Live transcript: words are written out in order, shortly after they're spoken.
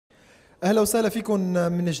أهلا وسهلا فيكم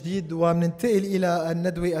من جديد، ومننتقل إلى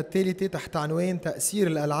الندوة الثالثة تحت عنوان تأثير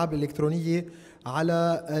الألعاب الإلكترونية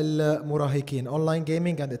على المراهقين Online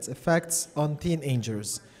Gaming and its Effects on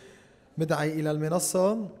Teenagers. مدعي إلى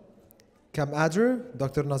المنصة كام أدير،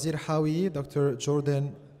 دكتور نظير حاوي، دكتور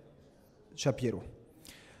جوردن شابيرو.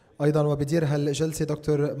 أيضا وبدير هالجلسة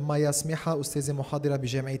دكتور مايا سميحة، أستاذة محاضرة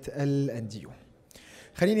بجامعة الأنديو.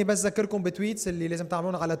 خليني بس اذكركم بتويتس اللي لازم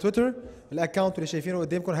تعملون على تويتر، الاكونت اللي شايفينه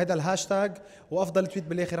قدامكم هيدا الهاشتاج، وافضل تويت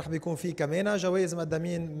بالاخر رح بيكون فيه كمان جوائز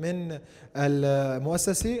مقدمين من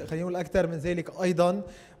المؤسسه. خلينا نقول اكثر من ذلك ايضا،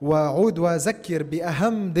 وعود واذكر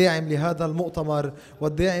باهم داعم لهذا المؤتمر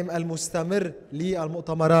والداعم المستمر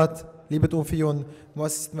للمؤتمرات اللي بتقوم فيهم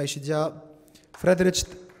مؤسسه ماي شيدياك، فريدريتش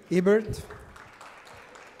ايبرت.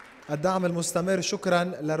 الدعم المستمر، شكرا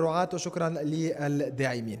للرعاة وشكرا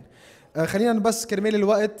للداعمين. خلينا بس كرمال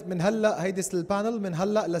الوقت من هلا هيدي البانل من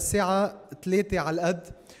هلا للساعه 3 على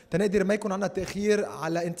القد، تنقدر ما يكون عندنا تاخير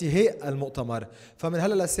على انتهاء المؤتمر، فمن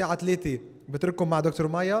هلا للساعه 3 بترككم مع دكتور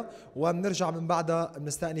مايا، وبنرجع من بعدها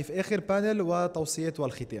بنستأنف اخر بانل وتوصيات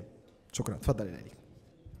والختام. شكرا، تفضل يا ليلى.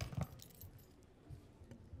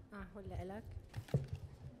 هلا لك.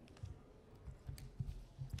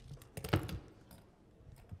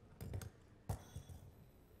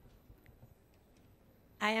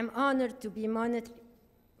 I am honored to be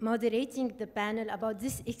moderating the panel about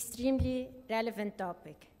this extremely relevant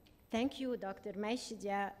topic. Thank you, Dr.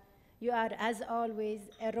 Chidiac. You are, as always,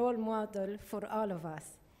 a role model for all of us.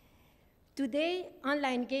 Today,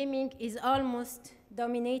 online gaming is almost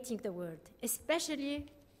dominating the world, especially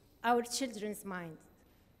our children's minds.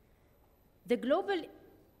 The global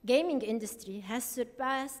gaming industry has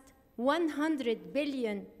surpassed $100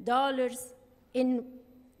 billion in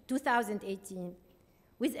 2018.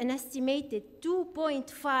 with an estimated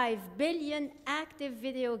 2.5 billion active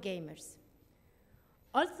video gamers.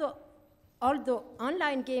 Although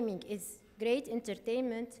online gaming is great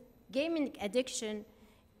entertainment, gaming addiction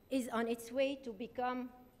is on its way to become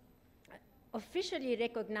officially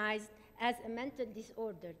recognized as a mental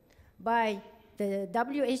disorder by the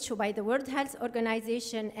WHO, by the World Health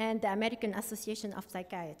Organization and the American Association of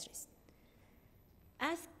Psychiatrists.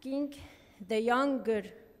 Asking the younger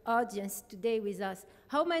audience today with us,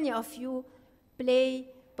 how many of you play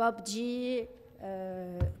PUBG,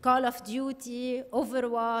 Call of Duty,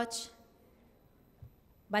 Overwatch?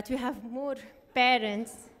 But we have more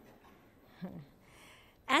parents.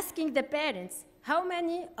 Asking the parents, how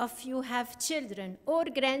many of you have children or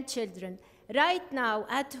grandchildren right now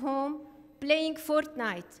at home playing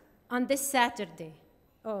Fortnite on this Saturday?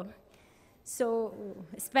 Oh, so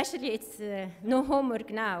especially it's no homework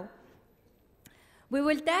now. We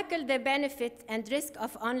will tackle the benefit and risk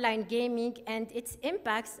of online gaming and its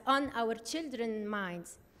impacts on our children's minds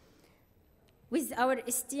with our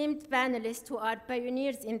esteemed panelists who are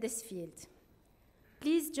pioneers in this field.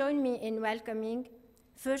 Please join me in welcoming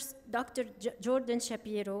first Dr. Jordan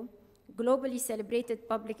Shapiro, globally celebrated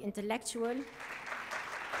public intellectual.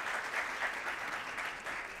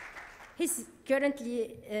 He's currently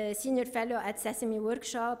a senior fellow at Sesame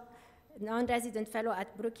Workshop, non-resident fellow at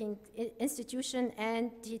Brookings Institution,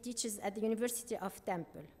 and he teaches at the University of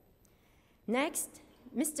Temple. Next,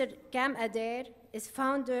 Mr. Cam Adair is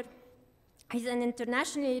founder. He's an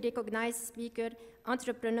internationally recognized speaker,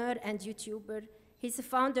 entrepreneur, and YouTuber. He's the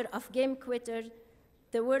founder of Game Quitter,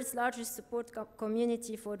 the world's largest support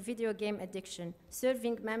community for video game addiction,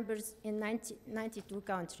 serving members in 92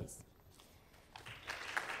 countries.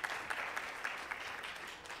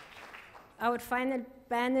 Our final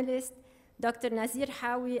panelist, Dr. Nazir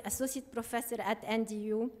Hawi, Associate Professor at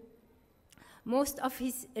NDU. Most of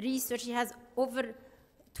his research, he has over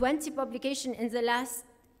 20 publications in the last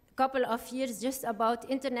couple of years just about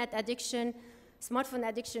internet addiction, smartphone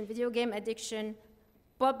addiction, video game addiction,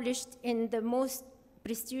 published in the most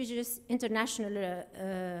prestigious international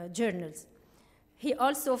journals. He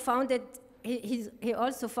also founded,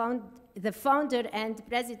 the founder and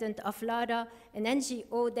president of LARA, an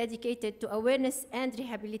NGO dedicated to awareness and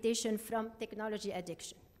rehabilitation from technology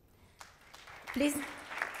addiction. Please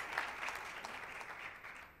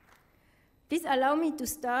allow me to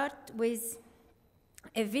start with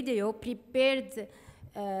a video prepared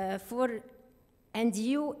for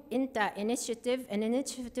NDU INTA initiative, an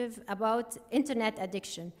initiative about internet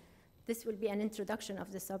addiction. This will be an introduction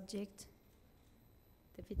of the subject.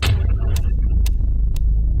 The video.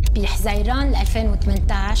 بحزيران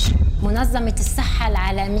 2018 منظمة الصحة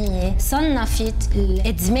العالمية صنفت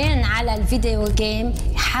الإدمان على الفيديو جيم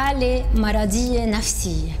حالة مرضية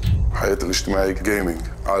نفسية. حياتي الاجتماعية جيمنج،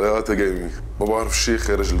 علاقاتي جيمنج، ما بعرف شيء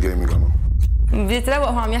خارج الجيمنج أنا. بيتروق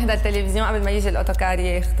وهو عم يحضر التلفزيون قبل ما يجي الاوتوكار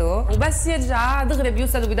ياخده، وبس يرجع دغري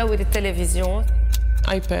بيوصل وبيدور التلفزيون.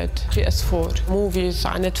 ايباد، PS4، موفيز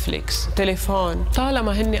على نتفليكس، تليفون،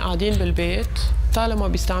 طالما هن قاعدين بالبيت طالما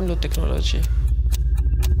بيستعملوا التكنولوجيا.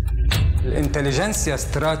 الانتليجنسيا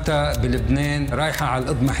ستراتا بلبنان رايحة على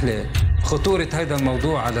الإضمحلال. خطورة هذا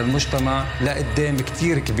الموضوع على المجتمع لقدام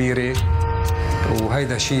كتير كبيرة،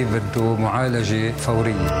 وهيدا شيء بده معالجة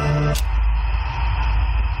فورية.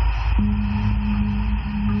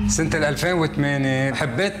 سنة 2008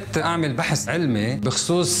 حبيت أعمل بحث علمي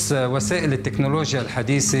بخصوص وسائل التكنولوجيا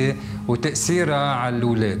الحديثة وتأثيرها على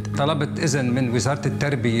الأولاد. طلبت إذن من وزارة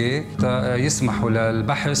التربية يسمحوا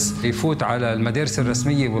للبحث يفوت على المدارس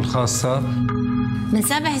الرسمية والخاصة. من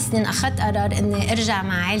 7 سنين أخذت قرار إني أرجع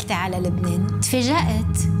مع عائلتي على لبنان.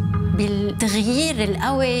 تفاجأت بالتغيير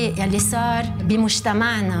القوي يلي صار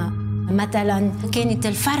بمجتمعنا. مثلا كانت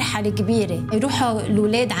الفرحة الكبيرة، يروحوا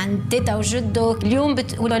الأولاد عند تيتا وجدو، اليوم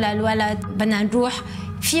بتقولوا للولد بدنا نروح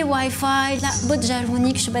في واي فاي، لا بتجر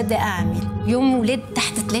هونيك شو بدي أعمل. اليوم أولاد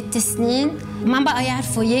تحت 3 سنين ما بقى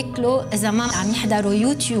يعرفوا ياكلوا إذا ما عم يحضروا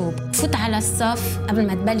يوتيوب. فوت على الصف قبل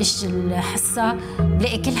ما تبلش الحصة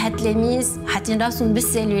بلاقي كل هالتلاميذ حاطين راسهم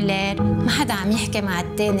بالسيلولار، ما حدا عم يحكي مع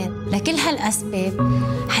التاني. لكل هالأسباب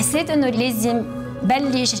حسيت إنه لازم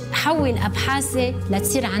بلش حول أبحاثي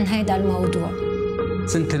لتصير عن هذا الموضوع.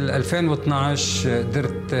 سنة 2012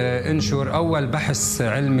 قدرت انشر أول بحث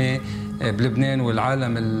علمي بلبنان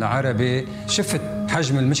والعالم العربي. شفت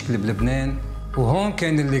حجم المشكلة بلبنان، وهون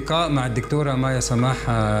كان اللقاء مع الدكتورة مايا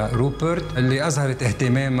سماحة روبرت اللي أظهرت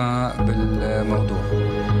اهتمامها بالموضوع.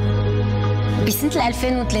 بسنة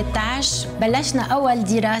 2013 بلشنا أول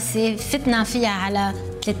دراسة فتنا فيها على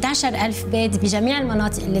 13,000 بيت بجميع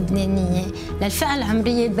المناطق اللبنانية للفئة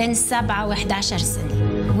العمرية بين 7 و11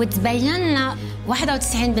 سنة، وتبيننا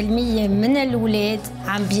 91% من الأولاد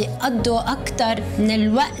عم بيقضوا أكثر من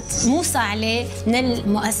الوقت موصى عليه من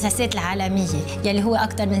المؤسسات العالمية يلي هو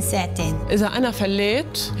أكثر من 2 ساعة. إذا أنا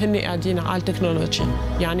فليت هن قاعدين على التكنولوجيا،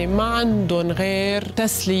 يعني ما عندهم غير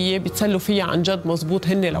تسلية بيتسلوا فيها عن جد مزبوط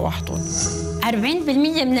هن لوحدهم.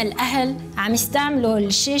 40% من الأهل عم يستعملوا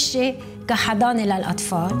الشاشة كحضانة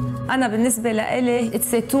للأطفال. أنا بالنسبة لإلي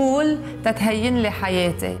اتس تول تتهين لي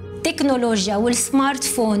حياتي. التكنولوجيا والسمارت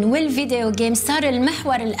فون والفيديو جيم صار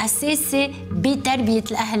المحور الأساسي بتربية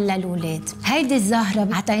الأهل للأولاد. هيدي الظاهرة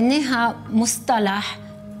عطيناها مصطلح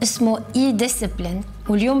اسمه ديسيبلين،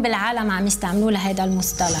 واليوم بالعالم عم يستعملوا لهذا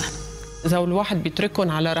المصطلح. إذا الواحد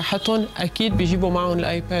بيتركهم على راحتهم أكيد بيجيبوا معهم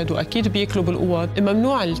الآيباد وأكيد بياكلوا بالأوض.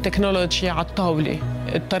 ممنوع التكنولوجيا على الطاولة،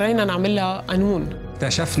 اضطرينا نعملها قانون.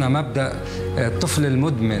 اكتشفنا مبدأ الطفل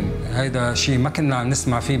المدمن، هيدا شيء ما كنا عم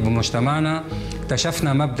نسمع فيه بمجتمعنا.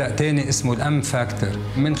 اكتشفنا مبدأ تاني اسمه الأم فاكتور،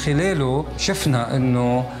 من خلاله شفنا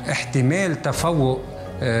إنه احتمال تفوق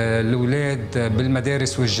الأولاد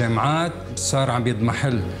بالمدارس والجامعات صار عم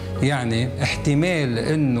يضمحل. يعني احتمال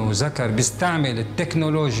إنه ذكر بيستعمل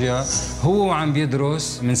التكنولوجيا هو عم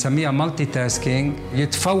بيدرس، بنسميها مالتي تاسكينج،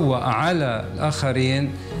 يتفوق على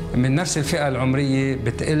الآخرين من نفس الفئة العمرية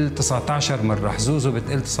بتقل 19 مرة، حظوظه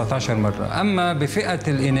بتقل 19 مرة. أما بفئة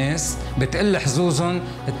الإناث بتقل حظوظهم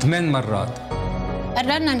 8 مرات.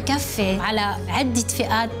 قررنا نكفي على عدة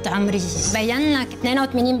فئات عمرية. بينا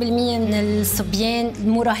 82% من الصبيان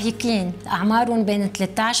المراهقين أعمارهم بين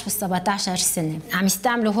 13 و 17 سنة عم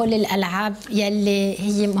يستعملوا هول الألعاب يلي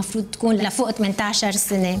هي المفروض تكون لفوق 18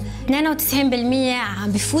 سنة. 92%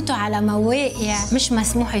 عم بفوتوا على مواقع مش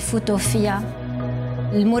مسموح يفوتوا فيها.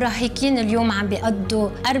 المراهقين اليوم عم بيقضوا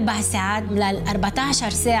 4 ساعات ل 14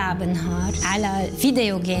 ساعة بالنهار على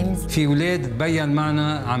فيديو جيمز. في أولاد تبين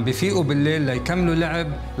معنا عم بيفيقوا بالليل ليكملوا لعب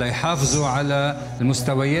ليحافظوا على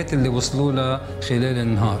المستويات اللي وصلوا لها خلال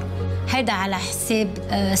النهار. هيدا على حساب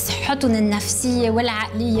صحتهم النفسية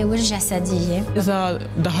والعقلية والجسدية. إذا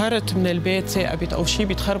ظهرت من البيت ثاقبت أو شيء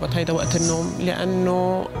بيتخربط هيدا وقت النوم،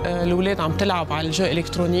 لأنه الأولاد عم تلعب على الجو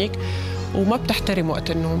إلكترونيك وما بتحترم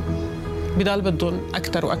وقت النوم، بضل بدهم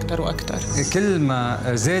أكثر وأكثر وأكثر. كل ما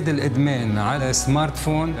زاد الإدمان على سمارت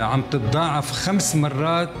فون عم تتضاعف 5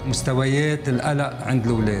 مرات مستويات القلق عند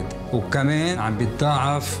الأولاد، وكمان عم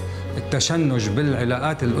بيتضاعف التشنج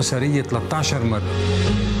بالعلاقات الأسرية 13 مرة.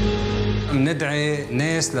 ندعي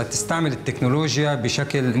ناس لتستعمل التكنولوجيا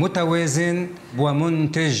بشكل متوازن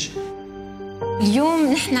ومنتج.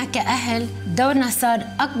 اليوم نحن كأهل دورنا صار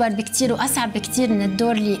أكبر بكتير وأصعب بكتير من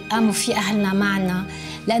الدور اللي قاموا فيه أهلنا معنا،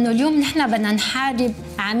 لأنه اليوم نحن بدنا نحارب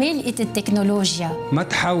عمالقة التكنولوجيا. ما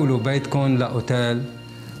تحولوا بيتكم لأوتيل،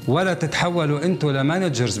 ولا تتحولوا أنتوا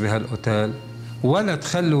لمانجرز بهالأوتيل، ولا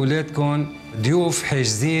تخلوا أولادكم ضيوف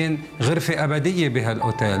حاجزين غرفة أبدية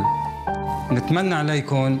بهالأوتيل. نتمنى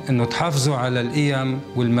عليكم أنه تحافظوا على القيم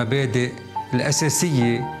والمبادئ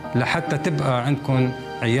الأساسية لحتى تبقى عندكم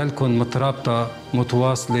عيالكم مترابطة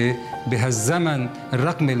متواصلة بهالزمن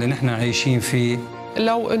الرقمي اللي نحن عايشين فيه.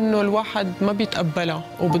 لو إنه الواحد ما بيتقبلها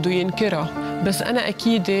وبده ينكرها، بس أنا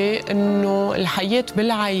أكيدة إنه الحياة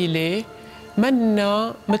بالعائلة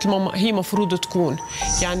منا مثل ما هي مفروض تكون،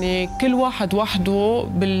 يعني كل واحد وحده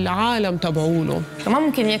بالعالم تبعوله. ما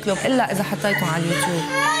ممكن ياكلوا إلا إذا حطيتهم على اليوتيوب.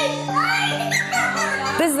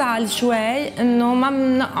 بزعل شوي إنه ما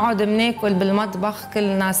بنقعد بناكل بالمطبخ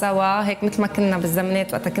كلنا سوا هيك مثل ما كنا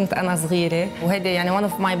بالزمانات وقتها كنت أنا صغيرة، وهيدي يعني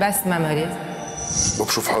one of my best memories.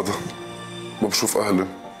 بشوف حدا، بشوف أهلي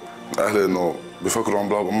إنه بيفكروا عم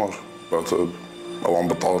بلعب قمار بعتقد أو عم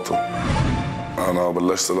بتعاطى. أنا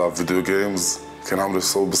بلشت ألعب فيديو جيمز كان عمري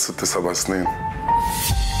صوب ب6-7 سنين.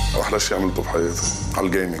 أحلى شيء عملته بحياتي على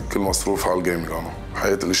الجيمنج، كل مصروف على الجيمنج. أنا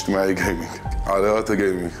حياتي الاجتماعية جيمنج، علاقاتي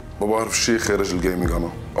جيمنج، ما بعرف شيء خارج الجيمنج.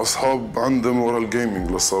 أنا أصحاب عندي من ورا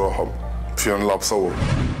الجيمنج للصراحة فينا نلعب سوا.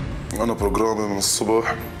 أنا بروجرامي من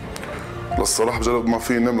الصبح للصراحة بجرب ما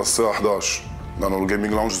في نام للساعة 11 لأنه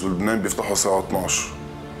الجيمنج لاونجز بلبنان بيفتحوا الساعة 12.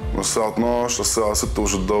 من الساعة 12 للساعة 6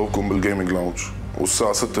 وجد ضوء بكون بالجيمنج لاونج،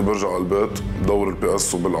 والساعة 6 برجع على البيت بدور البي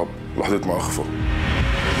اس وبلعب لحديت ما اخفى.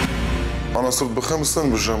 أنا صرت ب5 سنين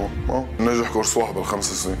بالجامعة، ناجح كورس واحد بال5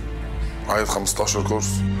 سنين. عايد 15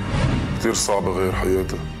 كورس. كثير صعب غير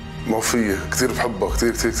حياتي. ما في كثير بحبها،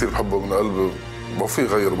 كثير بحبها من قلبي. ما في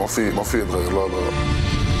غير، ما في يتغير، لا لا.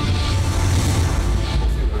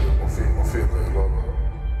 ما في يتغير، لا لا.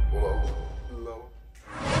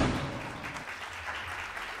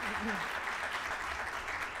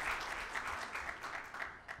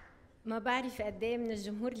 ما بعرف قد ايه من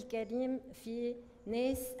الجمهور الكريم في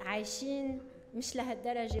ناس عايشين مش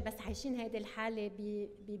لهالدرجه، بس عايشين هيدي الحاله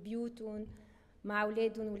ببيوتهم مع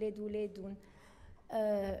اولادهم ولادهم.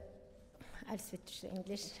 I'll switch to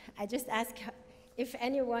English. I just ask if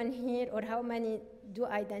anyone here or how many do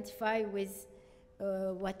identify with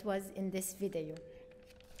what was in this video.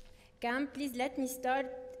 Cam, please let me start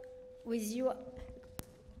with you.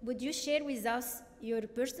 Would you share with us your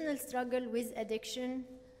personal struggle with addiction?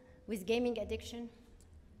 With gaming addiction?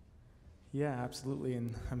 Yeah, absolutely, and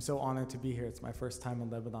I'm so honored to be here. It's my first time in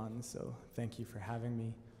Lebanon, so thank you for having me.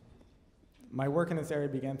 My work in this area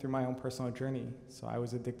began through my own personal journey. So I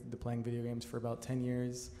was addicted to playing video games for about 10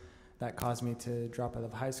 years. That caused me to drop out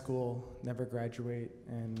of high school, never graduate,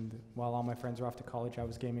 and while all my friends were off to college, I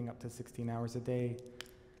was gaming up to 16 hours a day.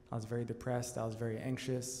 I was very depressed, I was very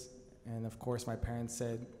anxious, and of course my parents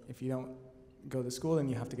said, if you don't go to school, then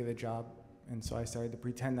you have to get a job. And so I started to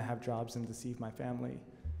pretend to have jobs and deceive my family.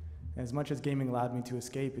 And as much as gaming allowed me to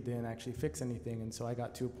escape, it didn't actually fix anything. And so I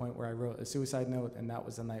got to a point where I wrote a suicide note, and that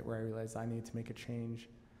was the night where I realized I needed to make a change.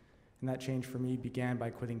 And that change for me began by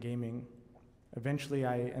quitting gaming. Eventually,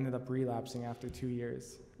 I ended up relapsing after 2 years.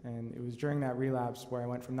 And it was during that relapse where I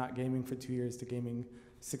went from not gaming for 2 years to gaming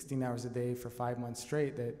 16 hours a day for 5 months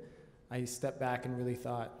straight that I stepped back and really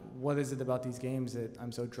thought, what is it about these games that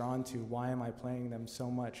I'm so drawn to? Why am I playing them so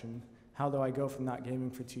much? And how do I go from not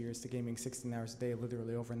gaming for 2 years to gaming 16 hours a day,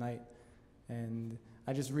 literally overnight? And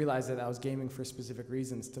I just realized that I was gaming for specific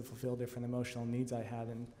reasons to fulfill different emotional needs I had,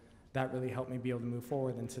 and that really helped me be able to move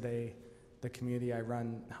forward. And today, the community I run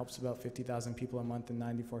helps about 50,000 people a month in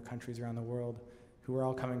 94 countries around the world, who are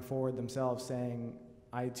all coming forward themselves saying,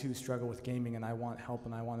 I too struggle with gaming and I want help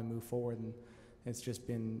and I want to move forward. And it's just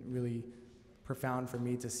been really profound for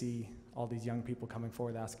me to see all these young people coming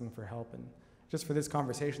forward asking for help. And just for this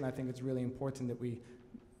conversation, I think it's really important that we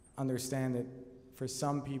understand that for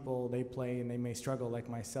some people, they play and they may struggle like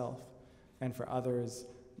myself. And for others,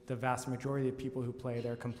 the vast majority of people who play,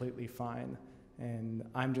 they're completely fine. And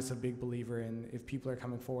I'm just a big believer in if people are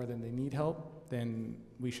coming forward and they need help, then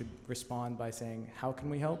we should respond by saying, how can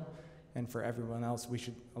we help? And for everyone else, we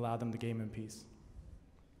should allow them to game in peace.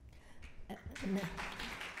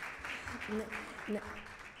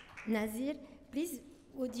 Nazir, please,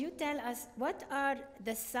 would you tell us what are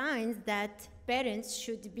the signs that parents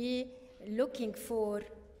should be looking for,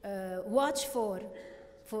 watch for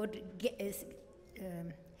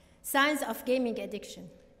signs of gaming addiction?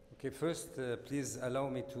 Okay, first, please allow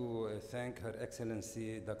me to thank Her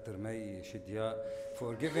Excellency Dr. May Chidiac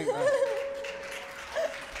for giving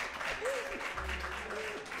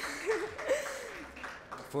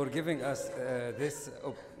us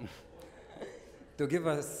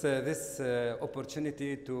this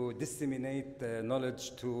opportunity to disseminate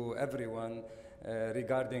knowledge to everyone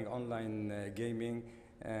regarding online gaming,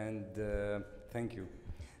 and thank you.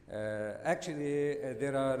 Actually,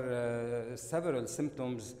 there are several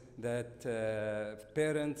symptoms that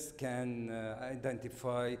parents can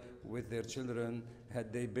identify with their children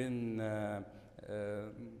had they been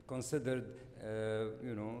considered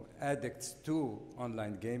addicts to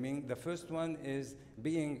online gaming. The first one is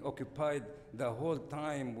being occupied the whole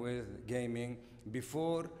time with gaming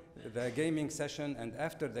before the gaming session and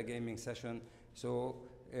after the gaming session. So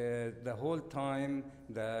the whole time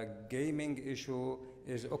the gaming issue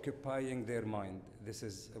is occupying their mind. This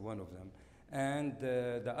is one of them. And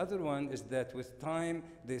the other one is that with time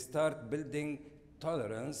they start building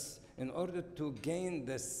tolerance in order to gain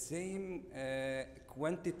the same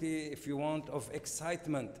quantity, if you want, of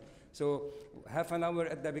excitement. So half an hour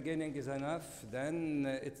at the beginning is enough, then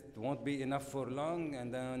it won't be enough for long,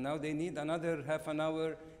 and now they need another half an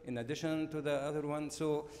hour in addition to the other one.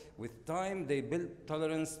 So with time, they build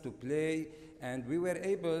tolerance to play, and we were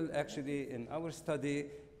able, actually, in our study,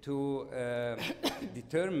 to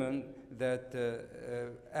determine that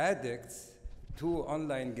addicts to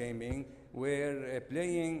online gaming were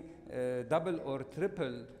playing double or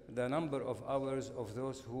triple the number of hours of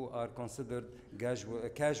those who are considered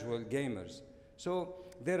casual gamers. So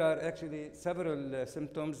there are actually several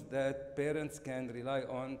symptoms that parents can rely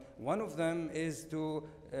on. One of them is to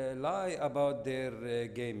lie about their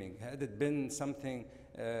gaming. Had it been something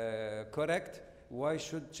correct, why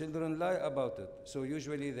should children lie about it? So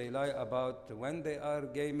usually they lie about when they are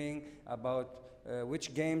gaming, about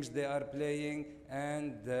which games they are playing,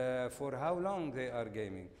 and for how long they are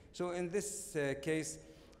gaming. So in this case,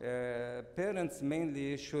 parents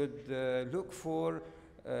mainly should look for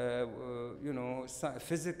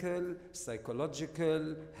physical,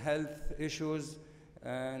 psychological health issues,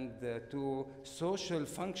 and to social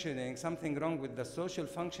functioning, something wrong with the social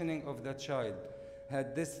functioning of the child.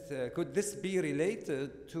 Could this be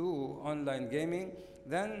related to online gaming?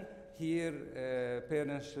 Then here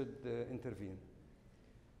parents should intervene.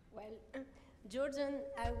 Well, Jordan,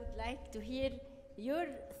 I would like to hear your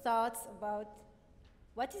thoughts about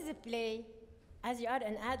what is a play, as you are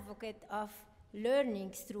an advocate of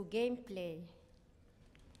learning through gameplay.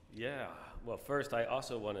 Yeah, well, first, I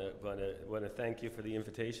also want to thank you for the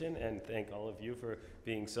invitation and thank all of you for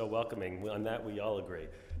being so welcoming. On that, we all agree.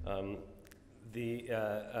 And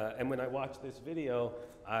when I watch this video,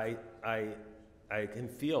 I can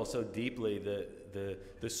feel so deeply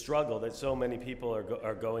the struggle that so many people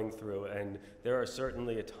are going through, and there are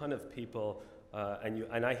certainly a ton of people,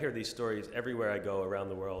 and I hear these stories everywhere I go around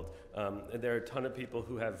the world. And there are a ton of people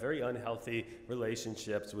who have very unhealthy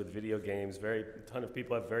relationships with video games. A ton of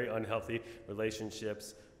people have very unhealthy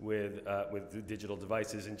relationships with digital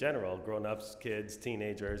devices in general, grown-ups, kids,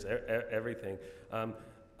 teenagers, everything.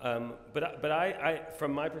 But I,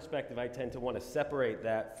 from my perspective, I tend to want to separate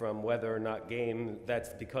that from whether or not that's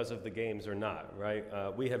because of the games or not, right?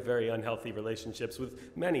 We have very unhealthy relationships with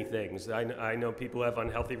many things. I know people have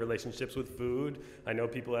unhealthy relationships with food. I know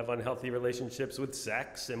people have unhealthy relationships with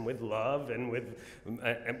sex and with love and with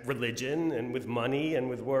religion and with money and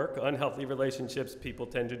with work. Unhealthy relationships people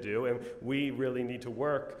tend to do, and we really need to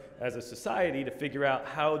work as a society to figure out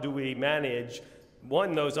how do we manage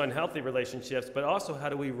those unhealthy relationships, but also how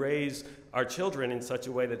do we raise our children in such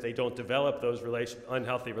a way that they don't develop those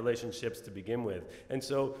unhealthy relationships to begin with. And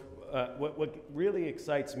so what really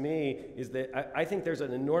excites me is that I think there's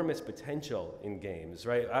an enormous potential in games,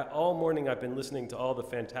 right? All morning I've been listening to all the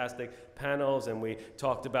fantastic panels, and we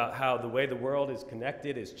talked about how the way the world is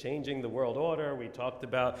connected is changing the world order. We talked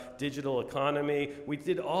about digital economy. We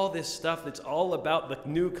did all this stuff that's all about the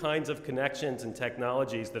new kinds of connections and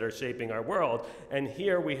technologies that are shaping our world. And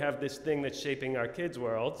here we have this thing that's shaping our kids'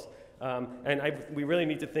 worlds. We really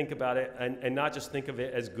need to think about it and not just think of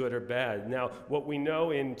it as good or bad. Now, what we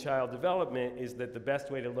know in child development is that the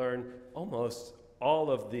best way to learn almost all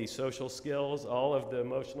of the social skills, all of the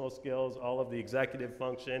emotional skills, all of the executive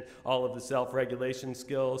function, all of the self-regulation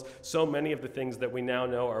skills, so many of the things that we now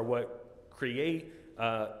know are what create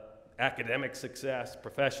academic success,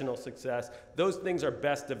 professional success, those things are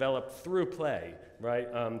best developed through play, right?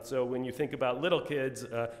 So when you think about little kids,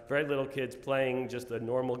 very little kids playing just a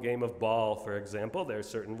normal game of ball, for example, there's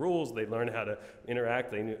certain rules. They learn how to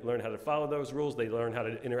interact. They learn how to follow those rules. They learn how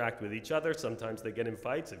to interact with each other. Sometimes they get in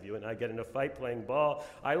fights. If you and I get in a fight playing ball,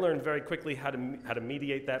 I learned very quickly how to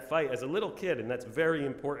mediate that fight as a little kid, and that's very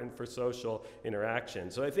important for social interaction.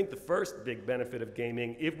 So I think the first big benefit of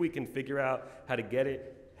gaming, if we can figure out how to get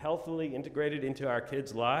it healthily integrated into our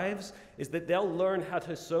kids' lives, is that they'll learn how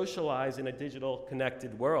to socialize in a digital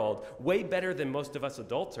connected world way better than most of us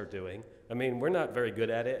adults are doing. I mean, we're not very good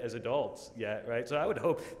at it as adults yet, right? So I would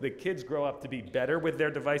hope that kids grow up to be better with their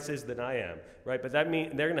devices than I am, right? But that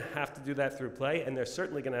means they're gonna have to do that through play, and they're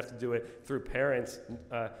certainly gonna have to do it through parents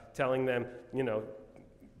telling them,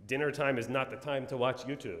 dinner time is not the time to watch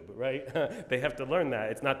YouTube, right? They have to learn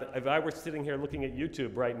that. It's not that, if I were sitting here looking at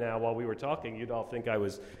YouTube right now while we were talking, you'd all think I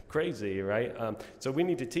was crazy, right? So we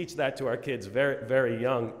need to teach that to our kids very, very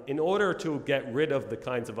young in order to get rid of the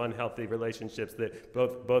kinds of unhealthy relationships that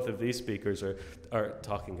both of these speakers are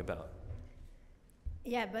talking about.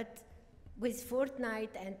 Yeah, but with Fortnite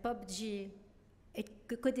and PUBG,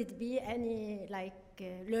 could it be any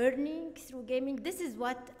learning through gaming? This is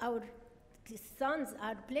what our sons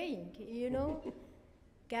are playing, you know?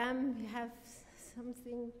 Cam, you have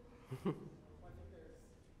something?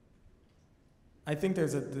 I think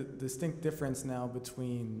there's a distinct difference now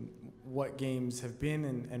between what games have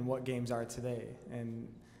been and what games are today. And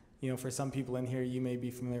for some people in here, you may be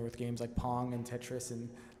familiar with games like Pong and Tetris and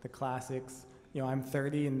the classics. I'm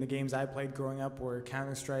 30, and the games I played growing up were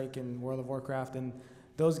Counter-Strike and World of Warcraft, and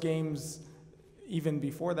those games, even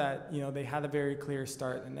before that, they had a very clear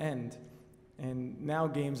start and end. And now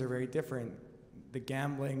games are very different. The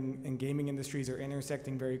gambling and gaming industries are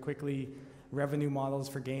intersecting very quickly. Revenue models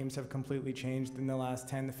for games have completely changed in the last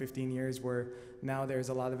 10 to 15 years, where now there's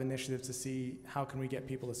a lot of initiatives to see how can we get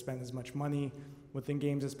people to spend as much money within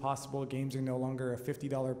games as possible. Games are no longer a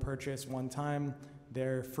 $50 purchase one time.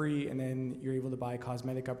 They're free, and then you're able to buy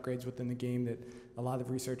cosmetic upgrades within the game that a lot of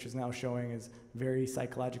research is now showing is very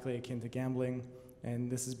psychologically akin to gambling. And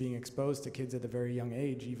this is being exposed to kids at a very young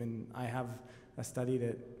age. Even I have a study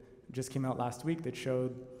that just came out last week that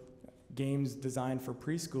showed games designed for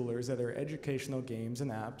preschoolers that are educational games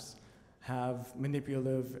and apps have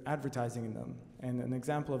manipulative advertising in them. And an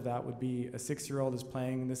example of that would be a 6-year-old is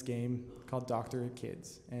playing this game called Dr.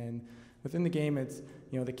 Kids. And within the game, it's,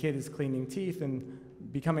 the kid is cleaning teeth and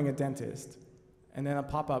becoming a dentist. And then a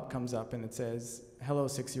pop-up comes up and it says, "Hello,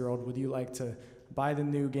 6-year-old, would you like to buy the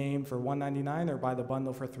new game for $199 or buy the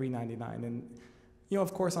bundle for $399? And,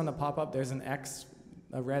 of course, on the pop-up, there's an X,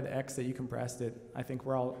 a red X that you can press that I think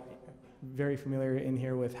we're all very familiar in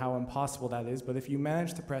here with how impossible that is. But if you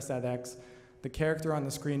manage to press that X, the character on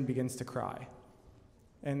the screen begins to cry.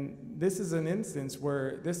 And this is an instance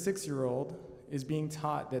where this 6-year-old is being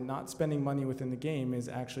taught that not spending money within the game is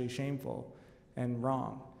actually shameful and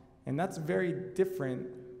wrong. And that's very different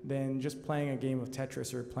than just playing a game of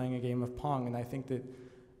Tetris or playing a game of Pong. And I think that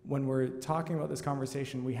when we're talking about this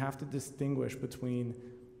conversation, we have to distinguish between,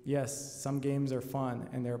 yes, some games are fun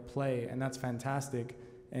and they're play, and that's fantastic.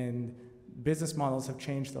 And business models have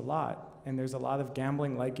changed a lot. And there's a lot of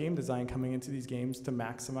gambling-like game design coming into these games to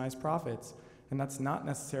maximize profits. And that's not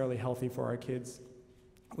necessarily healthy for our kids.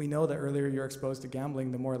 We know that earlier you're exposed to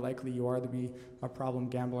gambling, the more likely you are to be a problem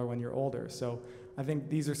gambler when you're older. So I think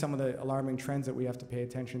these are some of the alarming trends that we have to pay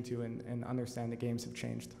attention to and understand that games have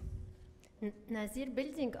changed. Nazir,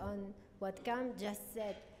 building on what Cam just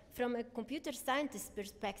said, from a computer scientist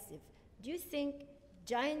perspective, do you think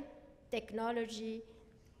giant technology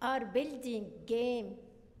are building game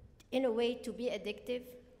in a way to be addictive?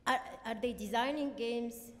 Are they designing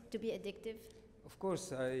games to be addictive? Of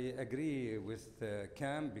course, I agree with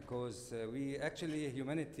Cam, because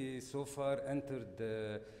humanity so far entered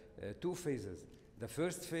 2 phases. The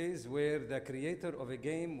first phase, where the creator of a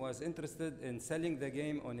game was interested in selling the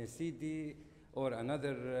game on a CD or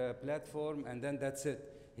another platform, and then that's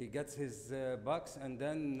it. He gets his bucks, and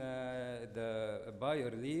then the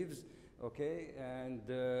buyer leaves, okay? And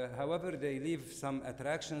however, they leave some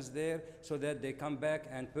attractions there so that they come back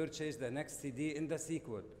and purchase the next CD in the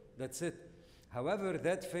sequel. That's it. However,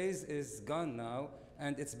 that phase is gone now,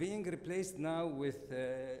 and it's being replaced now with,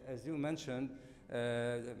 as you mentioned,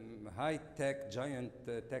 high-tech, giant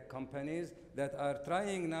tech companies that are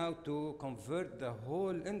trying now to convert the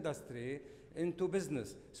whole industry into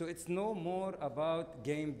business. So it's no more about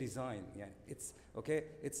game design. Yeah,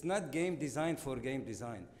 it's not game design for game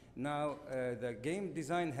design. Now the game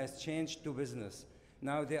design has changed to business.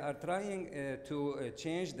 Now they are trying to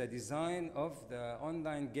change the design of the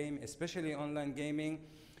online game, especially online gaming,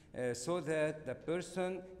 so that the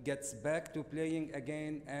person gets back to playing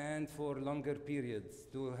again and for longer periods,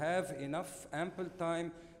 to have enough ample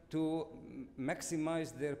time to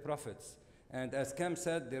maximize their profits. And as Cam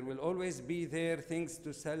said, there will always be there things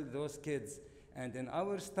to sell those kids. And in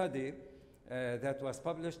our study that was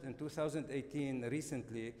published in 2018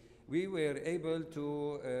 recently, we were able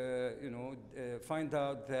to find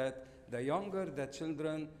out that the younger the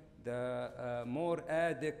children, the more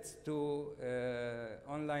addicts to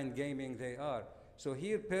online gaming they are. So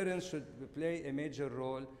here parents should play a major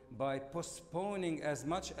role by postponing as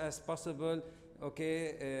much as possible,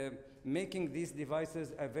 making these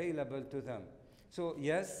devices available to them. So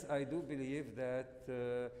yes, I do believe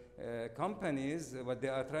that companies, what they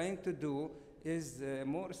are trying to do is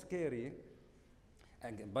more scary,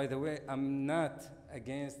 And by the way, I'm not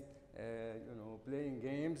against playing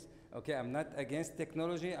games. Okay, I'm not against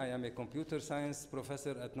technology. I am a computer science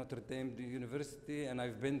professor at Notre Dame University, and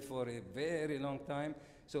I've been for a very long time.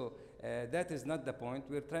 So that is not the point.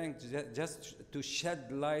 We're trying just to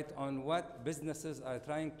shed light on what businesses are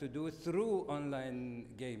trying to do through online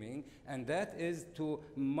gaming, and that is to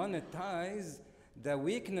monetize the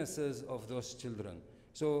weaknesses of those children.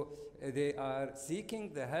 So they are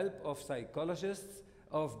seeking the help of psychologists,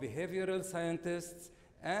 of behavioral scientists,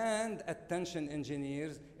 and attention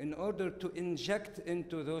engineers in order to inject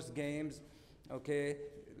into those games, okay,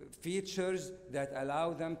 features that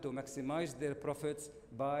allow them to maximize their profits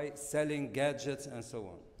by selling gadgets and so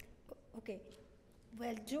on. Okay.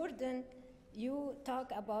 Well, Jordan, you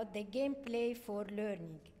talk about the gameplay for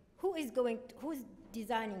learning. Who's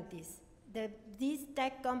designing this? These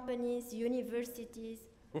tech companies, universities,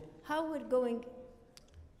 how we're going?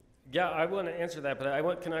 Yeah, I want to answer that,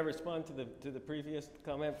 but can I respond to the previous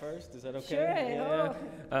comment first? Is that okay? Sure.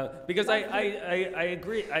 Yeah. Because I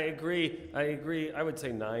agree. I would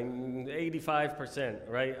say 85%,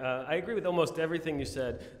 right? I agree with almost everything you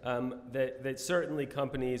said. That certainly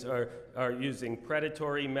companies are using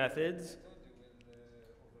predatory methods.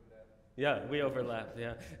 Yeah, we overlap.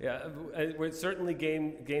 Yeah. We're certainly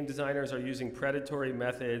game designers are using predatory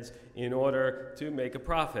methods in order to make a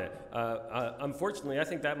profit. Unfortunately, I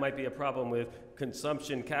think that might be a problem with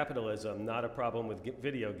consumption capitalism, not a problem with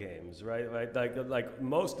video games, right? Like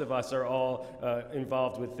most of us are all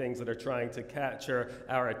involved with things that are trying to capture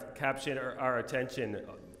our attention.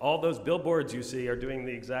 All those billboards you see are doing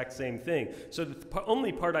the exact same thing. So the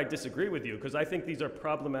only part I disagree with you, because I think these are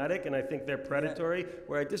problematic and I think they're predatory,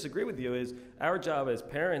 where I disagree with you is our job as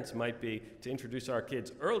parents might be to introduce our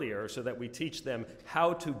kids earlier so that we teach them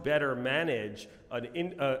how to better manage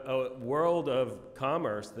a world of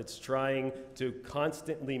commerce that's trying to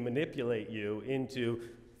constantly manipulate you into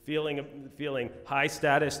feeling high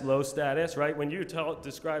status, low status, right? When you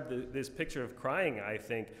describe this picture of crying, I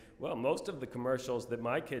think, well, most of the commercials that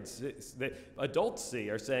my kids, that adults see,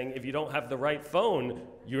 are saying if you don't have the right phone,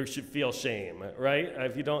 you should feel shame, right?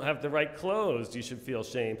 If you don't have the right clothes, you should feel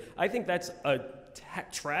shame. I think that's a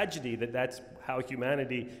tragedy that's how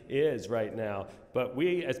humanity is right now. But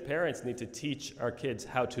we as parents need to teach our kids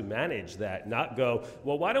how to manage that, not go,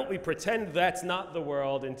 well, why don't we pretend that's not the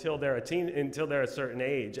world until they're a certain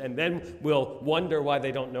age, and then we'll wonder why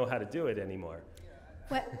they don't know how to do it anymore.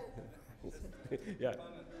 Well, yeah.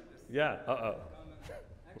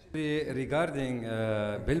 Actually, regarding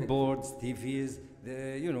billboards, TVs,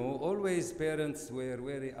 always parents were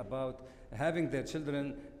wary about having their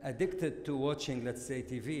children addicted to watching, let's say,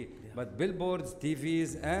 TV. Yeah. But billboards,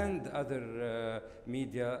 TVs, and other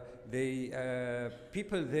media,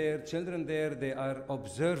 people there, children there, they are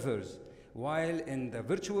observers. While in the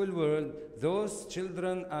virtual world, those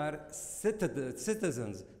children are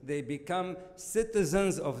citizens. They become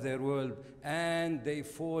citizens of their world, and they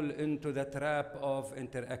fall into the trap of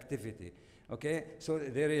interactivity. Okay, so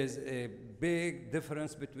there is a big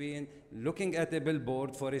difference between looking at a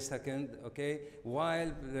billboard for a second, okay,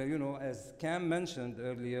 while, as Cam mentioned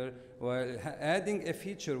earlier, while adding a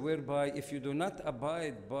feature whereby if you do not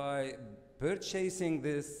abide by purchasing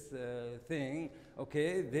this thing,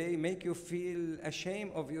 okay, they make you feel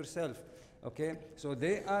ashamed of yourself, okay? So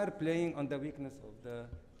they are playing on the weakness of the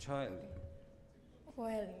child.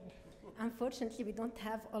 Well, unfortunately, we don't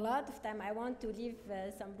have a lot of time. I want to leave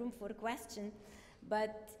some room for questions,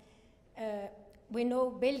 but we know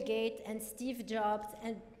Bill Gates and Steve Jobs,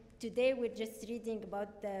 and today we're just reading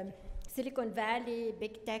about the Silicon Valley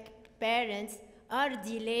big tech parents are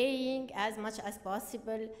delaying as much as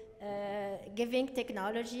possible giving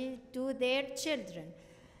technology to their children.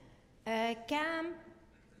 Cam,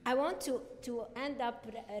 I want to end up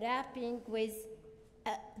wrapping with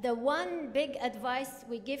the one big advice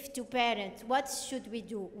we give to parents. What should we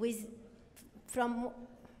do from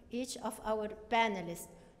each of our panelists?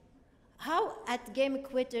 How at Game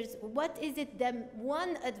Quitters, what is it the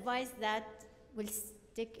one advice that will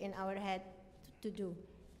stick in our head to do?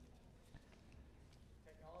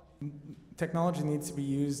 Technology needs to be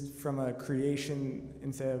used from a creation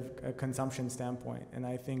instead of a consumption standpoint. And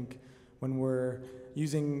I think when we're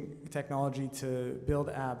using technology to build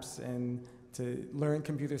apps and to learn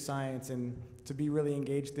computer science and to be really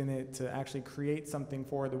engaged in it, to actually create something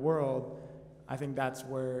for the world, I think that's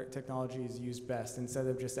where technology is used best, instead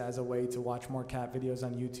of just as a way to watch more cat videos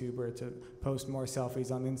on YouTube or to post more selfies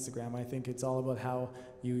on Instagram. I think it's all about how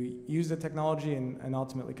you use the technology and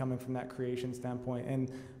ultimately coming from that creation standpoint.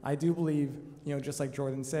 And I do believe, just like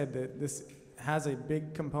Jordan said, that this has a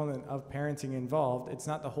big component of parenting involved. It's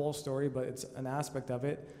not the whole story, but it's an aspect of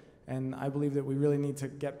it. And I believe that we really need to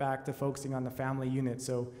get back to focusing on the family unit.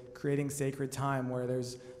 So creating sacred time where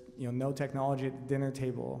there's no technology at the dinner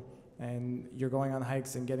table, and you're going on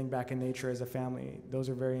hikes and getting back in nature as a family. Those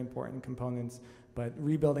are very important components. But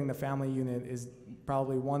rebuilding the family unit is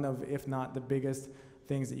probably one of, if not the biggest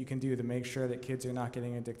things that you can do to make sure that kids are not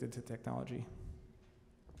getting addicted to technology.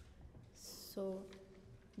 So,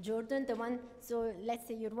 Jordan, so let's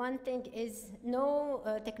say your one thing is no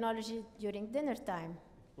technology during dinner time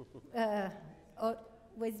or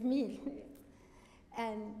with meal.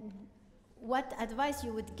 And what advice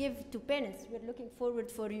you would give to parents? We're looking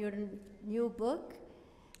forward for your new book.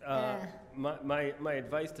 My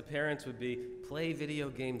advice to parents would be play video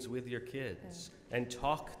games with your kids and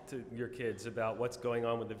talk to your kids about what's going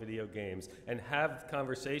on with the video games and have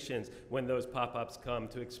conversations when those pop-ups come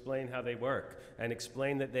to explain how they work and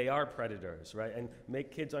explain that they are predators, right? And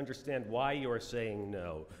make kids understand why you're saying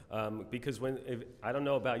no. Because I don't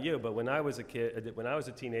know about you, but when I was a kid, when I was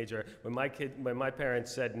a teenager, when my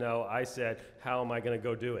parents said no, I said, how am I going to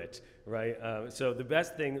go do it? Right? So the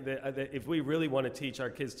best thing that if we really want to teach our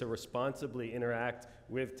kids to responsibly interact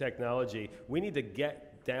with technology, we need to get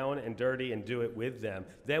down and dirty and do it with them.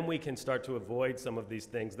 Then we can start to avoid some of these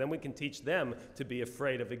things. Then we can teach them to be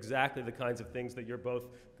afraid of exactly the kinds of things that you're both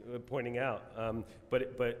pointing out.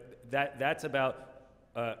 But that's about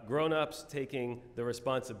grown-ups taking the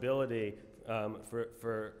responsibility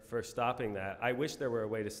for stopping that. I wish there were a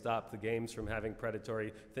way to stop the games from having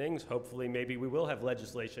predatory things. Hopefully, maybe we will have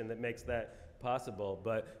legislation that makes that possible.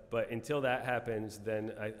 But until that happens,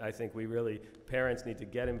 then I think parents need to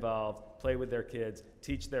get involved, play with their kids,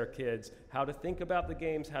 teach their kids how to think about the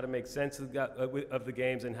games, how to make sense of the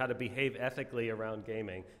games, and how to behave ethically around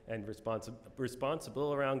gaming and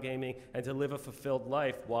responsible around gaming, and to live a fulfilled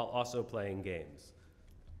life while also playing games.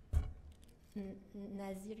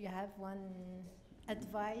 Nazir, you have one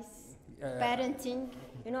advice? Parenting,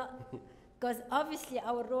 because obviously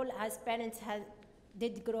our role as parents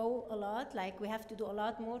did grow a lot, like we have to do a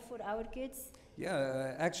lot more for our kids.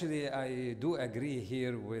 Yeah, actually I do agree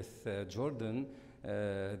here with Jordan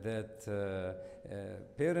that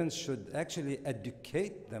parents should actually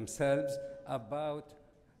educate themselves about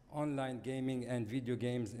online gaming and video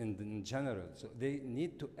games in general. So they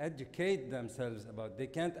need to educate themselves about, they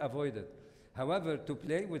can't avoid it. However, to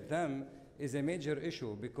play with them is a major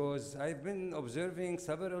issue, because I've been observing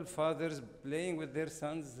several fathers playing with their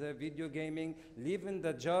sons video gaming, leaving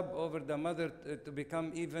the job over the mother to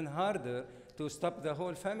become even harder to stop the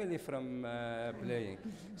whole family from playing.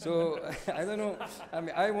 So I don't know, I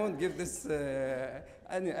mean, I won't give this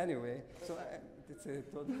anyway. So it's a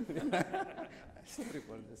total, sorry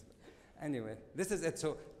for this. Anyway, this is it.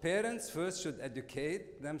 So parents first should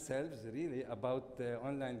educate themselves really about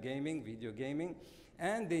online gaming, video gaming,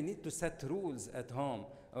 and they need to set rules at home,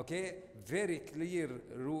 okay? Very clear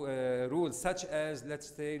rules, such as, let's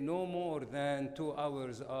say, no more than 2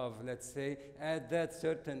 hours of, let's say, at that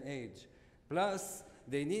certain age. Plus,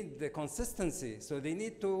 they need the consistency, so they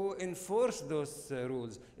need to enforce those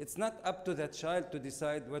rules. It's not up to the child to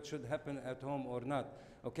decide what should happen at home or not,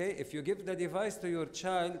 okay? If you give the device to your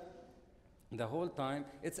child the whole time,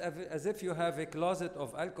 it's as if you have a closet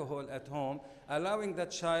of alcohol at home, allowing the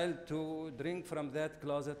child to drink from that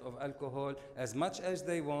closet of alcohol as much as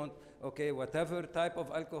they want, okay, whatever type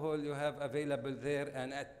of alcohol you have available there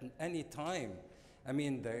and at any time. I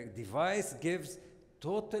mean, the device gives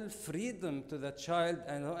total freedom to the child,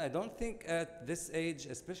 and I don't think at this age,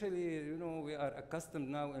 especially, we are accustomed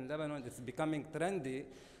now in Lebanon, it's becoming trendy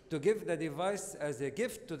to give the device as a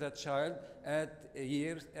gift to the child at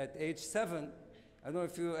age 7. I don't know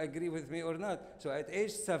if you agree with me or not. So at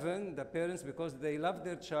age 7, the parents, because they love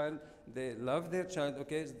their child,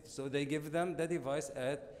 okay, so they give them the device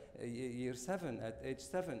at age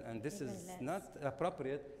 7, and this is not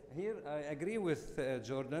appropriate. Here I agree with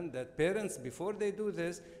Jordan that parents, before they do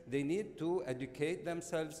this, they need to educate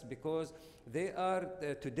themselves, because they are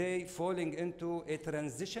today falling into a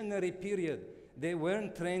transitionary period. They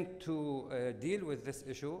weren't trained to deal with this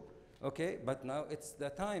issue, okay? But now it's the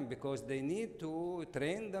time, because they need to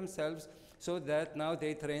train themselves so that now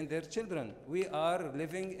they train their children. We are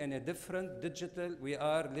living in a different digital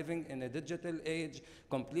age,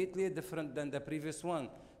 completely different than the previous one.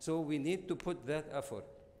 So we need to put that effort.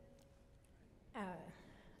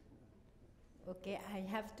 Okay, I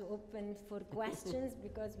have to open for questions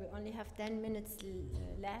because we only have 10 minutes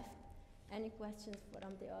left. Any questions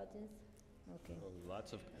from the audience? Okay.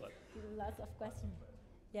 Lots of questions.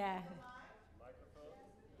 Yeah.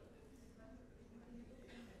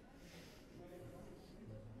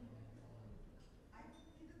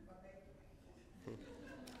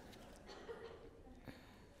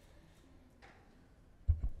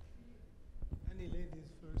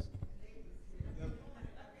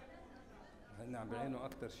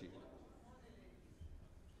 اكثر شيء.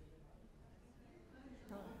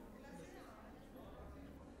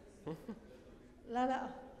 لا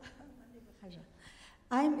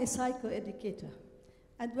I'm a psychoeducator,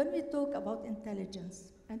 and when we talk about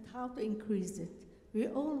intelligence and how to increase it, we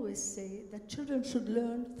always say that children should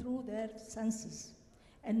learn through their senses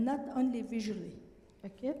and not only visually,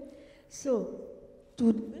 okay? So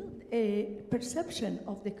to build a perception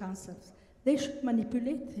of the concepts, they should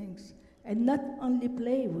manipulate things and not only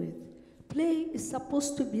play with. Play is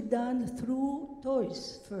supposed to be done through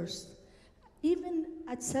toys first. Even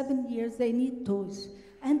at 7 years, they need toys.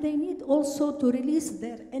 And they need also to release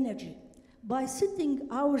their energy. By sitting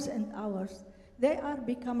hours and hours, they are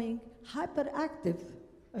becoming hyperactive,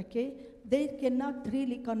 okay? They cannot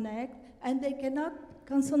really connect and they cannot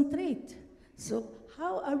concentrate. So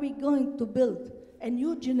how are we going to build a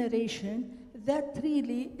new generation that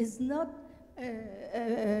really is not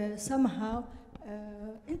somehow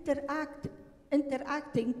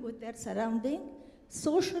interacting with their surrounding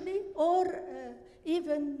socially or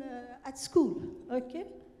even at school, okay?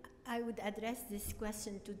 I would address this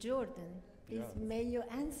question to Jordan. Please, may you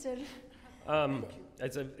answer?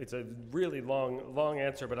 It's a really long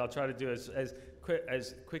answer, but I'll try to do as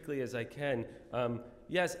quickly as I can.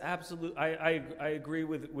 Yes, absolutely. I agree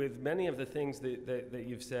with many of the things that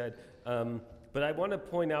you've said. But I want to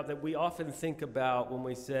point out that we often think about when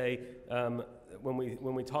we say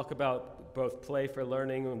when we talk about both play for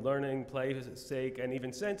learning and learning play's sake and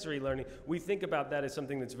even sensory learning, we think about that as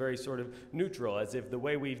something that's very sort of neutral, as if the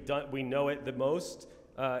way we know it the most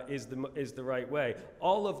is the right way.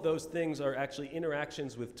 All of those things are actually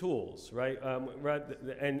interactions with tools, right?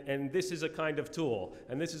 And this is a kind of tool,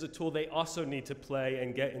 and this is a tool they also need to play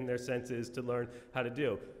and get in their senses to learn how to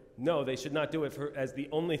do. No, they should not do it as the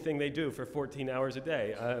only thing they do for 14 hours a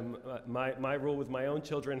day. My rule with my own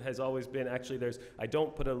children has always been, actually, I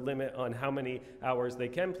don't put a limit on how many hours they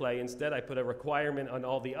can play. Instead, I put a requirement on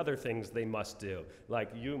all the other things they must do.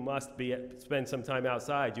 Like, you must spend some time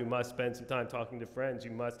outside. You must spend some time talking to friends.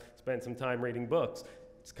 You must spend some time reading books.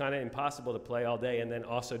 It's kind of impossible to play all day and then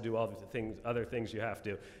also do all the other things you have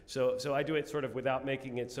to. So I do it sort of without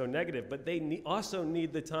making it so negative. But they also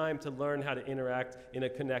need the time to learn how to interact in a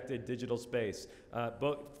connected digital space.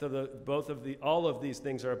 All of these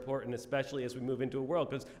things are important, especially as we move into a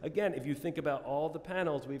world. Because again, if you think about all the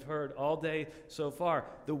panels we've heard all day so far,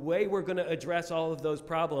 the way we're going to address all of those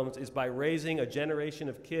problems is by raising a generation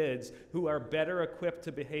of kids who are better equipped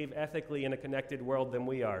to behave ethically in a connected world than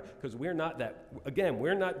we are. Because we're not that, again,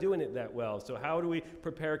 we're not doing it that well. So how do we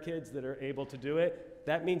prepare kids that are able to do it?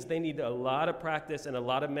 That means they need a lot of practice and a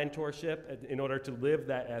lot of mentorship in order to live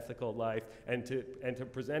that ethical life and to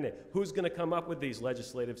present it. Who's going to come up with these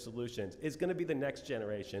legislative solutions? It's going to be the next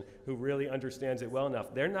generation who really understands it well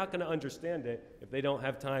enough. They're not going to understand it if they don't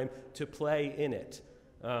have time to play in it.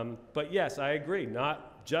 But yes, I agree,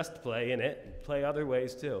 not just play in it, play other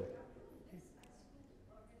ways too.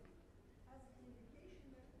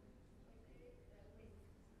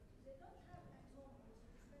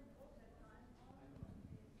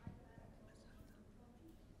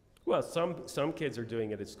 Well, some kids are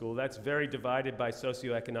doing it at school. That's very divided by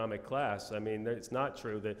socioeconomic class. I mean, it's not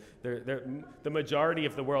true that the majority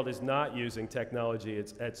of the world is not using technology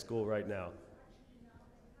at school right now.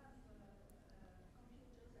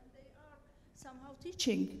 Somehow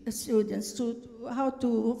teaching students how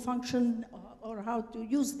to function or how to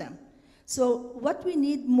use them. So what we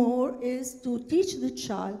need more is to teach the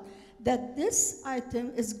child that this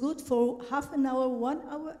item is good for half an hour, 1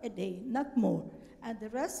 hour a day, not more. And the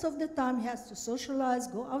rest of the time he has to socialize,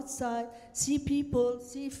 go outside, see people,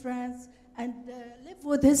 see friends, and live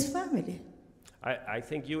with his family. I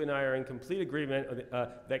think you and I are in complete agreement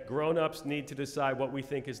that grown-ups need to decide what we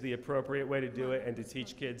think is the appropriate way to do it and to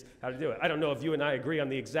teach kids how to do it. I don't know if you and I agree on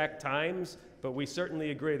the exact times, but we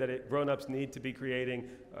certainly agree that grown-ups need to be creating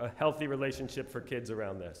a healthy relationship for kids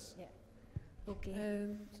around this. Yeah.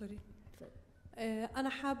 Okay. Sorry. أنا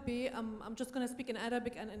حابة I'm just going to speak in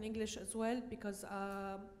Arabic and in English as well because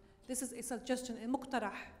this is a suggestion,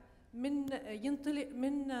 مقترح ينطلق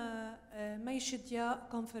من ماي شدياق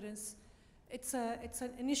conference. It's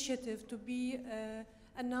an initiative to be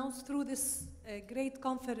announced through this great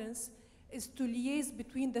conference is to liaise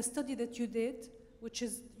between the study that you did, which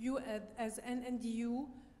is you as an NDU,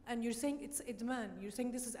 and you're saying it's idman. You're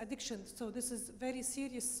saying this is addiction. So this is a very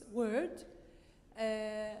serious word.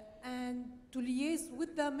 And to liaise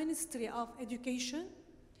with the Ministry of Education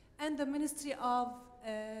and the Ministry of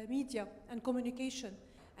Media and Communication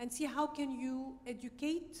and see how can you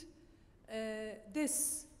educate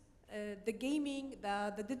the gaming,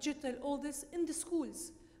 the digital, all this in the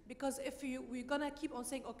schools. Because if we're gonna keep on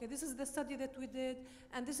saying, okay, this is the study that we did,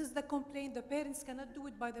 and this is the complaint, the parents cannot do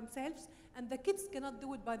it by themselves, and the kids cannot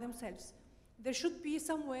do it by themselves. There should be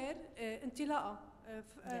somewhere انطلاقة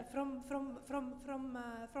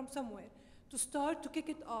from somewhere to start to kick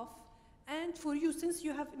it off, and for you, since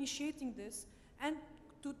you have initiating this, and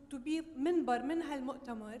to be منبر من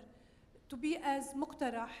هالمؤتمر, to be as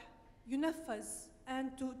مقترح, ينفذ,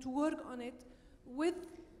 and to work on it with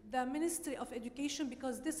the Ministry of Education,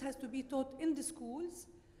 because this has to be taught in the schools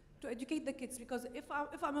to educate the kids. Because if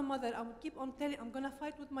I'm a mother, I would keep on telling, I'm gonna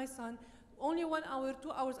fight with my son, only 1 hour,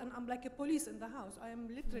 2 hours, and I'm like a police in the house. I am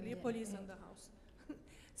literally a police in the house.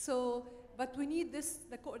 So, but we need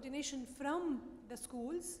the coordination from the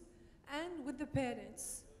schools and with the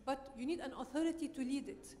parents. But you need an authority to lead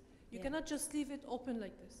it. You cannot just leave it open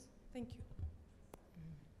like this. Thank you.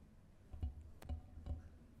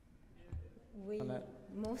 We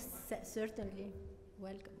most certainly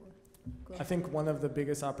welcome. I think one of the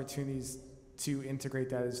biggest opportunities to integrate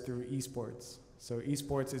that is through esports. So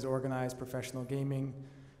esports is organized professional gaming,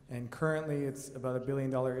 and currently it's about $1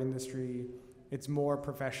 billion industry. It's more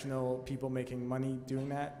professional people making money doing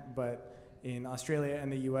that, but in Australia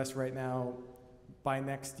and the US right now, by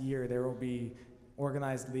next year, there will be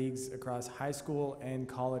organized leagues across high school and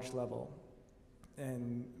college level.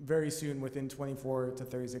 And very soon, within 24 to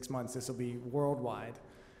 36 months, this will be worldwide.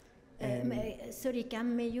 Sorry,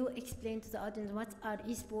 may you explain to the audience what are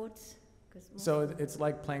esports? So it's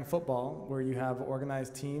like playing football, where you have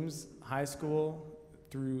organized teams, high school,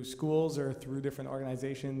 through schools or through different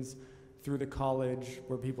organizations, through the college,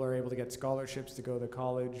 where people are able to get scholarships to go to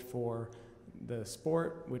college for the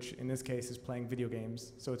sport, which in this case is playing video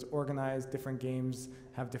games. So it's organized, different games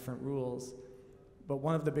have different rules. But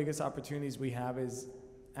one of the biggest opportunities we have is,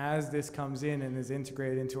 as this comes in and is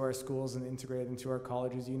integrated into our schools and integrated into our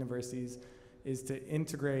colleges, universities, is to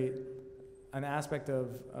integrate an aspect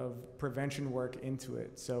of prevention work into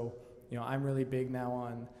it. So, I'm really big now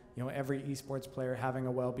on, every esports player having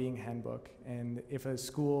a well-being handbook. And if a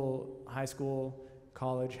school, high school,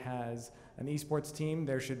 college has an esports team,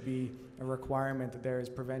 there should be a requirement that there is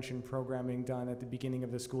prevention programming done at the beginning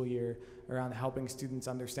of the school year around helping students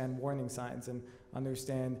understand warning signs and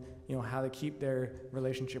understand, how to keep their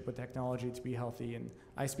relationship with technology to be healthy. And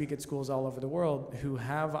I speak at schools all over the world who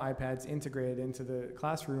have iPads integrated into the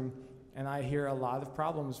classroom, and I hear a lot of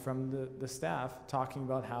problems from the staff talking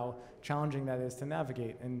about how challenging that is to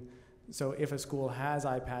navigate. And so if a school has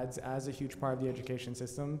iPads as a huge part of the education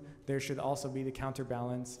system, there should also be the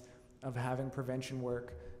counterbalance of having prevention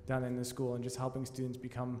work done in the school and just helping students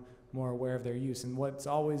become more aware of their use. And what's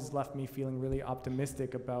always left me feeling really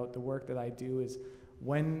optimistic about the work that I do is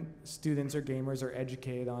when students or gamers are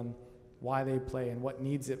educated on why they play and what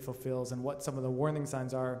needs it fulfills and what some of the warning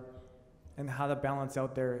signs are and how to balance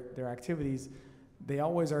out their activities, they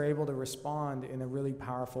always are able to respond in a really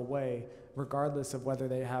powerful way, regardless of whether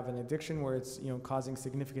they have an addiction where it's causing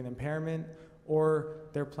significant impairment or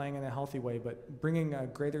they're playing in a healthy way. But bringing a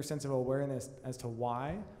greater sense of awareness as to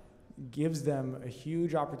why gives them a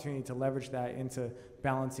huge opportunity to leverage that into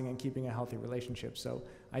balancing and keeping a healthy relationship. So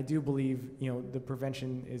I do believe the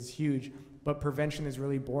prevention is huge, but prevention is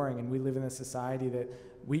really boring, and we live in a society that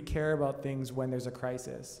we care about things when there's a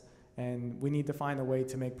crisis. And we need to find a way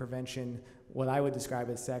to make prevention what I would describe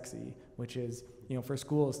as sexy, which is, for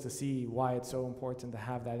schools to see why it's so important to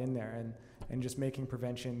have that in there and just making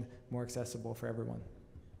prevention more accessible for everyone.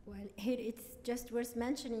 Well, here it's just worth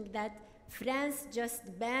mentioning that France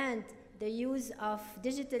just banned the use of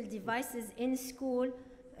digital devices in school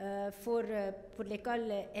for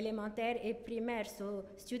l'école élémentaire et primaire. So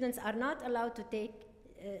students are not allowed to take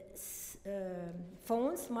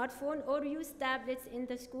smartphone or use tablets in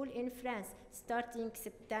the school in France starting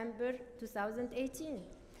September 2018.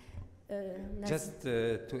 Just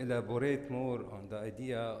to elaborate more on the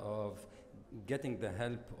idea of getting the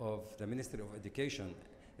help of the Ministry of Education,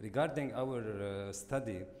 regarding our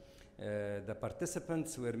study, the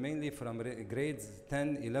participants were mainly from grades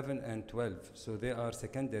 10, 11, and 12. So they are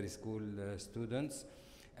secondary school students.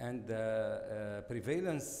 And the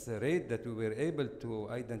prevalence rate that we were able to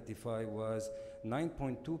identify was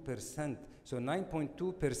 9.2%. So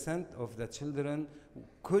 9.2% of the children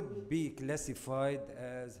could be classified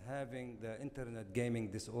as having the internet gaming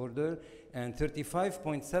disorder, and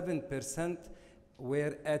 35.7%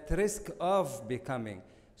 were at risk of becoming.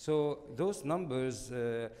 So those numbers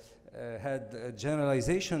had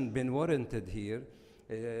generalization been warranted here,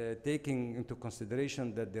 taking into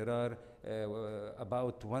consideration that there are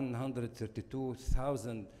about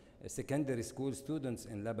 132,000 secondary school students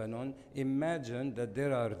in Lebanon. Imagine that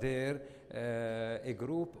there are a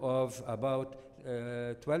group of about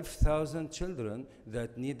 12,000 children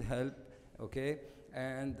that need help, okay,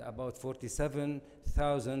 and about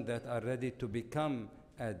 47,000 that are ready to become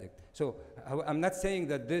addict. So I'm not saying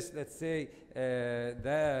that this, let's say,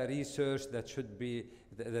 the research that should be,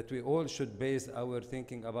 that we all should base our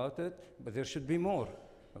thinking about it, but there should be more,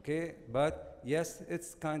 okay? But yes,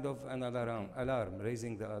 it's kind of an alarm,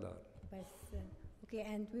 raising the alarm. Okay,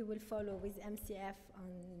 and we will follow with MCF on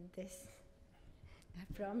this. I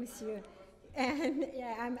promise you. And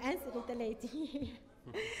yeah, I'm answering the lady.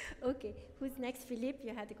 Okay, who's next? Philippe,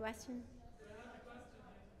 you had a question?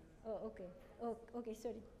 Oh, okay. Oh, okay,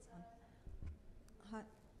 sorry. Hi.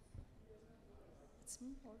 It's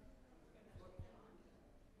me or?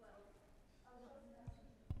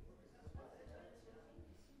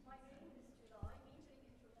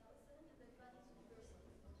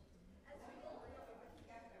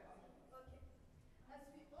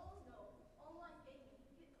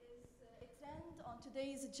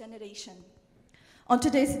 On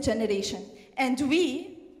today's generation, and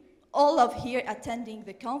we, all of here attending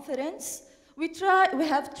the conference, we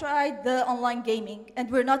have tried the online gaming, and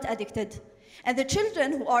we're not addicted. And the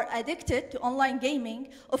children who are addicted to online gaming,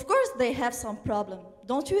 of course, they have some problem.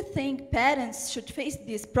 Don't you think parents should face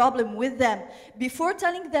this problem with them before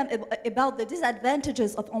telling them about the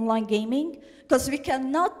disadvantages of online gaming? Because we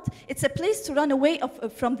cannot, it's a place to run away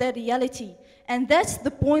from their reality. And that's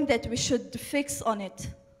the point that we should fix on it.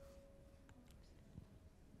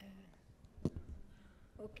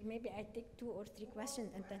 Okay, maybe I take 2 or 3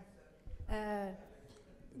 questions and then.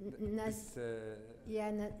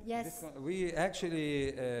 Yes. We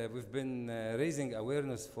actually, we've been raising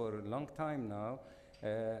awareness for a long time now,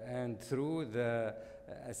 and through the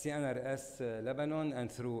CNRS Lebanon and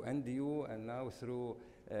through NDU and now through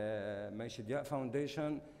Chidiac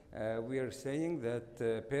Foundation, we are saying that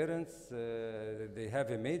parents, they have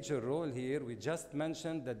a major role here. We just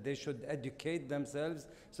mentioned that they should educate themselves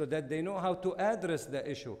so that they know how to address the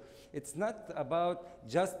issue. It's not about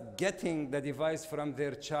just getting the device from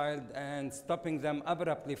their child and stopping them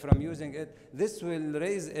abruptly from using it. This will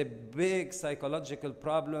raise a big psychological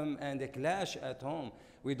problem and a clash at home.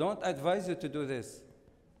 We don't advise you to do this.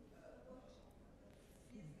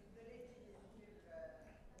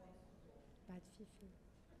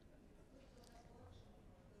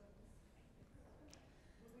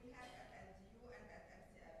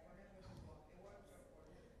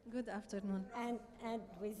 Good afternoon. And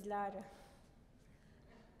with Lara.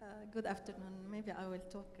 Good afternoon. Maybe I will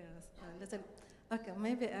talk a little. Okay,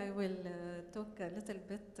 maybe I will talk a little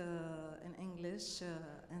bit in English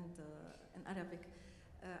and in Arabic.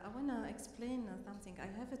 I want to explain something. I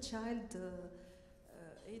have a child,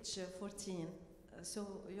 age 14. So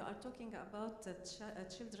you are talking about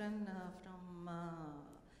children from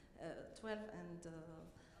 12 and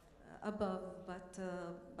above,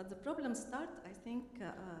 but the problem starts, I think,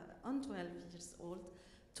 on 12 years old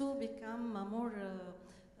to become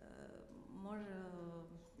more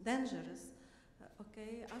dangerous.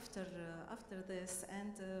 Okay, after this,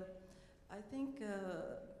 and I think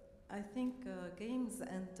games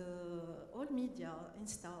and all media,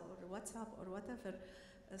 Insta or WhatsApp or whatever,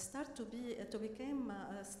 start to become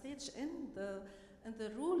a stage in the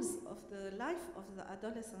rules of the life of the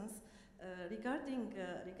adolescents.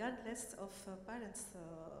 Regardless of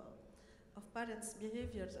parents'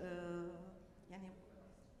 behavior.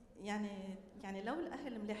 يعني لو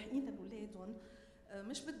الأهل ملاحقين لأولادهم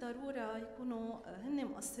مش بالضرورة يكونوا هن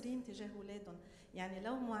مقصرين تجاه أولادهم. يعني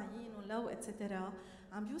لو معين ولو اتسترا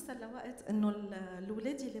عم بيوصل لوقت إنه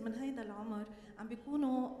الأولاد اللي من هيدا العمر عم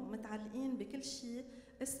بيكونوا متعلقين بكل شيء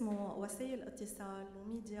اسمه وسائل اتصال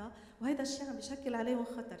وميديا، وهذا الشيء عم بيشكل عليهم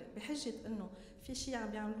خطر بحجة إنه في شيء عم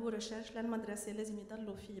بيعملوه ريسيرش للمدرسة لازم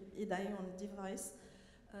يضلوا في بإيديهم ديفايس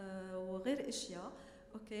وغير أشياء.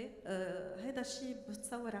 اوكي، هذا الشيء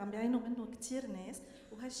بتصور عم بيعانوا منه كثير ناس،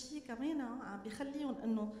 وهالشيء كمان عم بيخليهم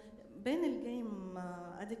انه بين الجيم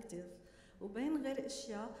ادكتيف وبين غير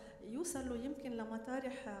اشياء يوصلوا يمكن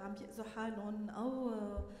لمطارح عم بيأذوا حالهم او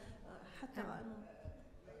حتى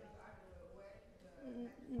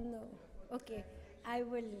No. Okay. I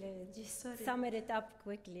will just sum it up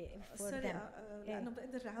quickly for them. لأنه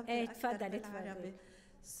بقدر أعبر أكثر بالعربي.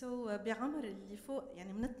 بعمر اللي فوق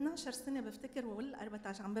يعني من 12 سنة بفتكر وال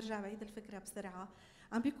 14 عم برجع بعيد الفكرة بسرعة،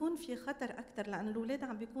 عم بيكون في خطر أكثر لأن الأولاد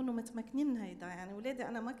عم بيكونوا متمكنين هيدا. يعني أولادي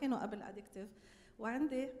أنا ما كانوا قبل أدكتيف،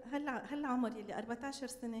 وعندي هالعمر اللي 14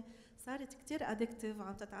 سنة صارت كتير أدكتيف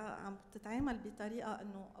وعم تتعامل بطريقة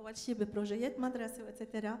إنه أول شيء ببروجيات مدرسة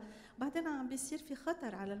وإتسترا، بعدين عم بيصير في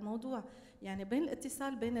خطر على الموضوع. يعني بين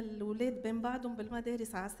الاتصال بين الأولاد بين بعضهم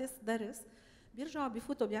بالمدارس على أساس درس، بيرجعوا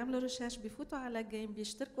بيفوتوا بيعملوا ريسيرش، بيفوتوا على جيم،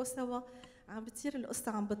 بيشتركوا سوا عم بتصير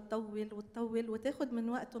القصة عم بتطول وتطول وتاخد من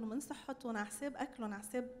وقتهم ومن صحتهم على حساب أكلهم على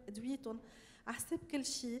حساب أدويتهم على حساب كل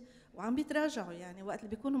شيء، وعم بيتراجعوا يعني وقت اللي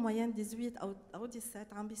بيكونوا موين 18 أو 17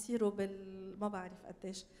 عم بيصيروا ما بعرف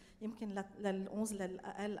قديش، يمكن لل11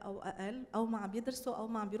 للأقل أو أقل، أو ما عم بيدرسوا أو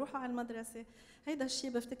ما عم بيروحوا على المدرسة. هيدا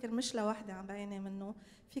الشيء بفتكر مش لوحدي عم بعاني منه،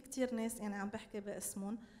 في كتير ناس يعني عم بحكي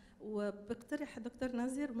باسمهم. وبقترح دكتور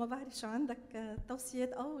نزير ما بعرف شو عندك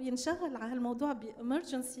توصيات او ينشغل على هالموضوع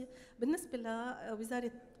بامرجنسي بالنسبه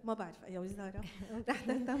لوزاره، ما بعرف اي وزاره رح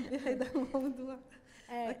تهتم بهذا الموضوع.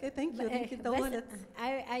 Okay, thank you. طولت.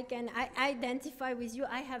 I can identify with you.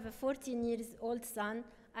 I have a 14 years old son.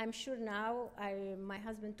 I'm sure now, my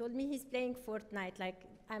husband told me he's playing Fortnite. Like,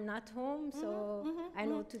 I'm not home, so I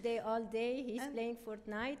know today all day he's playing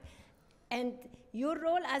Fortnite. And your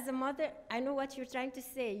role as a mother, I know what you're trying to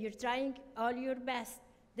say. You're trying all your best.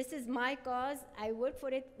 This is my cause. I work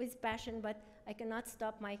for it with passion, but I cannot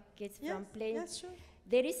stop my kids from playing. Yes, sure.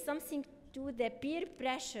 There is something to the peer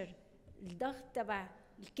pressure. الضغط تبع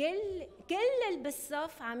كل اللي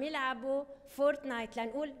بالصف عم يلعبوا فورتنايت،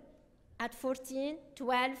 لنقول at 14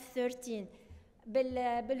 12 13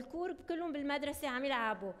 بالكور كلهم بالمدرسه عم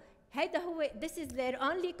يلعبوا. هيدا هو this is their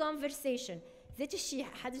only conversation. ذات الشيء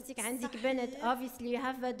حضرتك عندك بنت obviously you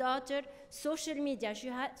have a daughter, social media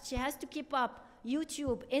she has to keep up,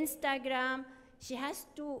 YouTube, Instagram, she has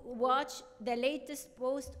to watch the latest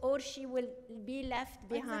post or she will be left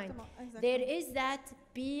behind. Exactly. There is that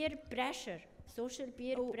peer pressure, social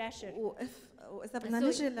peer pressure. وإذا بدنا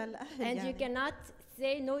نجي للأهل and يعني. you cannot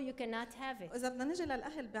say no, you cannot have it. وإذا بدنا نجي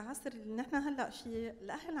للأهل بعصر اللي نحن هلا فيه،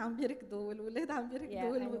 الأهل عم بيركضوا والولاد عم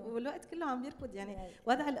بيركضوا والوقت كله عم بيركض يعني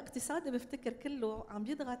وضع الاقتصادي بفتكر كله عم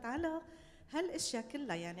بيضغط على هالاشياء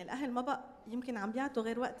كلها. يعني الأهل ما بقى يمكن عم بيعطوا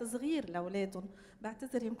غير وقت صغير لأولادهم.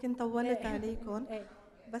 بعتذر يمكن طولت عليكم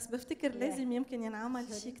بس بفتكر لازم يمكن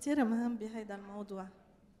ينعمل شيء كتير مهم بهذا الموضوع.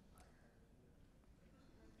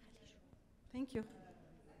 Thank you.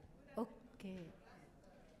 Okay.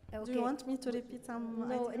 Do you want me to repeat some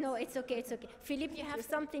ideas? No, it's okay, it's okay. Philippe, you have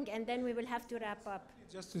something and then we will have to wrap up.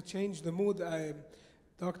 Just to change the mood,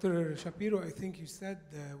 Dr. Shapiro, I think you said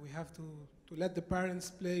we have to let the parents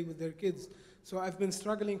play with their kids. So I've been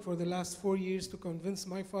struggling for the last 4 years to convince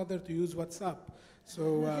my father to use WhatsApp. So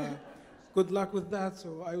good luck with that. So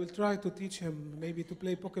I will try to teach him maybe to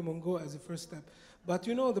play Pokemon Go as a first step. But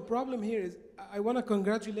you know, the problem here is I want to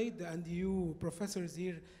congratulate the NDU professors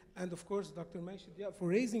here and of course Dr. Chidiac for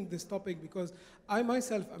raising this topic, because I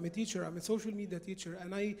myself am a teacher, I'm a social media teacher,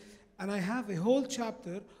 and I have a whole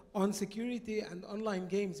chapter on security and online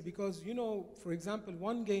games, because you know, for example,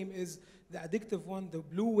 one game is the addictive one, the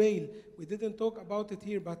blue whale. We didn't talk about it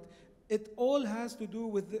here, but it all has to do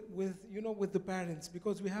with the parents,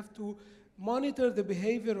 because we have to monitor the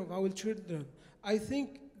behavior of our children. I think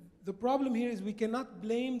the problem here is we cannot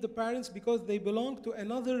blame the parents because they belong to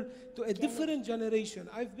a different generation.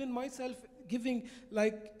 I've been myself giving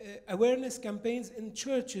awareness campaigns in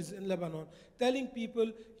churches in Lebanon, telling people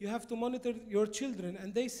you have to monitor your children,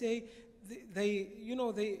 and they say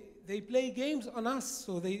they play games on us,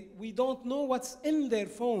 so we don't know what's in their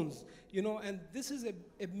phones, and this is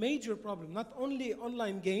a major problem. Not only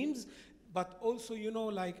online games, but also,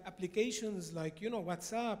 applications like,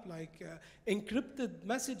 WhatsApp, encrypted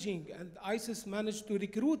messaging, and ISIS managed to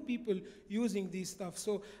recruit people using these stuff.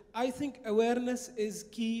 So I think awareness is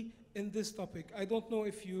key in this topic. I don't know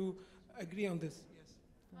if you agree on this. Yes.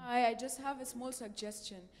 I just have a small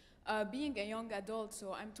suggestion. Being a young adult,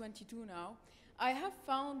 so I'm 22 now, I have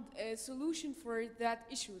found a solution for that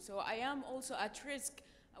issue. So I am also at risk.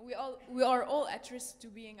 We are all at risk to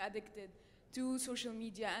being addicted to social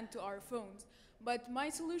media and to our phones. But my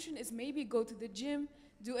solution is maybe go to the gym,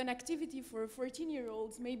 do an activity for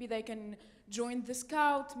 14-year-olds. Maybe they can join the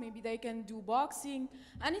Scout, maybe they can do boxing,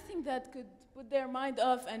 anything that could put their mind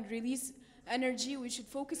off and release energy. We should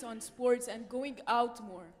focus on sports and going out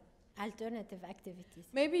more. Alternative activities.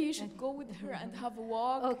 Maybe you should go with her and have a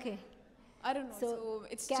walk. Okay. I don't know, so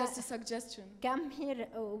it's just a suggestion. Come here,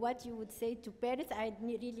 what you would say to parents.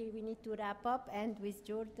 We need to wrap up, and with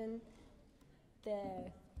Jordan,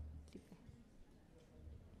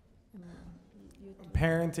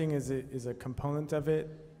 Parenting is a component of it.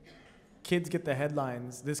 Kids get the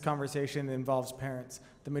headlines. This conversation involves parents.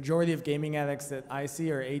 The majority of gaming addicts that I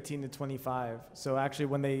see are 18 to 25. So actually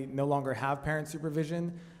when they no longer have parent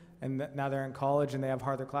supervision and now they're in college and they have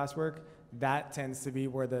harder classwork, that tends to be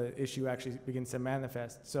where the issue actually begins to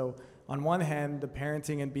manifest. So on one hand, the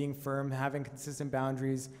parenting and being firm, having consistent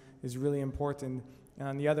boundaries is really important. And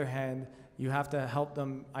on the other hand, you have to help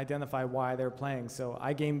them identify why they're playing. So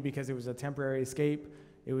I gamed because it was a temporary escape.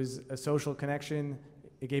 It was a social connection.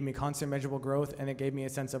 it gave me constant measurable growth, and it gave me a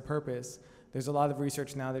sense of purpose. There's a lot of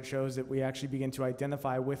research now that shows that we actually begin to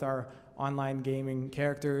identify with our online gaming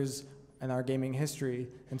characters and our gaming history.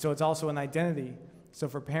 And so it's also an identity. So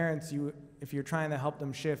for parents, if you're trying to help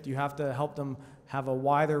them shift, you have to help them have a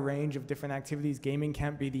wider range of different activities. Gaming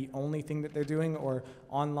can't be the only thing that they're doing, or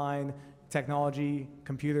online technology,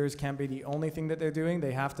 computers can't be the only thing that they're doing.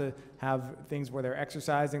 They have to have things where they're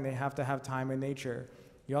exercising. They have to have time in nature.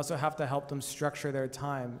 You also have to help them structure their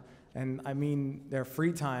time. And I mean their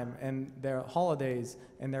free time and their holidays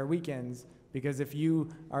and their weekends. Because if you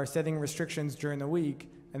are setting restrictions during the week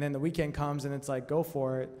and then the weekend comes and it's like, go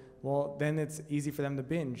for it, well, then it's easy for them to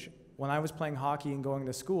binge. When I was playing hockey and going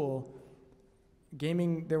to school,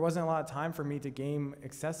 gaming, there wasn't a lot of time for me to game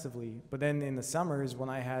excessively. But then in the summers, when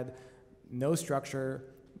I had no structure,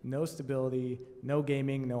 no stability, no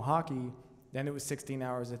gaming, no hockey, then it was 16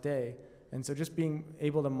 hours a day. And so just being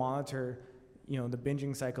able to monitor, the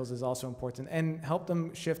binging cycles is also important, and help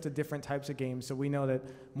them shift to different types of games. So we know that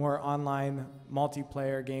more online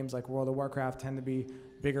multiplayer games like World of Warcraft tend to be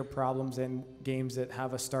bigger problems than games that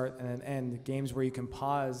have a start and an end, games where you can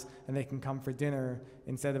pause and they can come for dinner,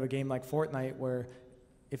 instead of a game like Fortnite where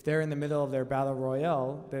if they're in the middle of their battle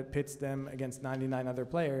royale that pits them against 99 other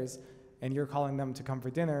players and you're calling them to come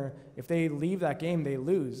for dinner, if they leave that game, they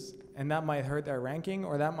lose. And that might hurt their ranking,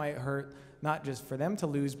 or that might hurt not just for them to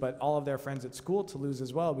lose, but all of their friends at school to lose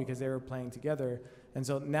as well, because they were playing together. And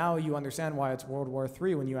so now you understand why it's World War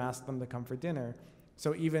III when you ask them to come for dinner.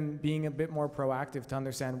 So even being a bit more proactive to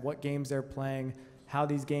understand what games they're playing, how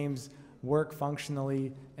these games work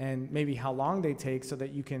functionally, and maybe how long they take, so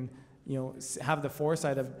that you can have the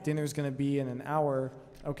foresight of dinner's going to be in an hour.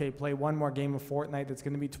 Okay, play one more game of Fortnite that's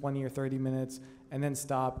going to be 20 or 30 minutes, and then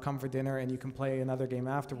stop, come for dinner, and you can play another game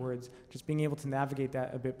afterwards. Just being able to navigate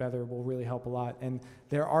that a bit better will really help a lot. And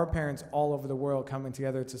there are parents all over the world coming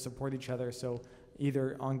together to support each other. So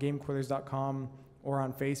either on gamequitters.com or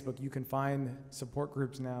on Facebook, you can find support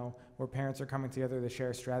groups now where parents are coming together to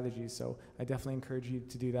share strategies. So I definitely encourage you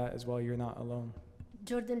to do that as well. You're not alone.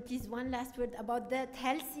 Jordan, please, one last word about that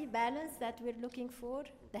healthy balance that we're looking for,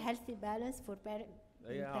 the healthy balance for parents.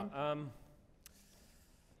 Yeah,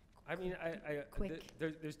 I mean,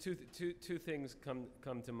 there's two things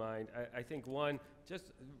come to mind. I think one,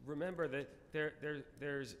 just remember that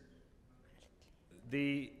there's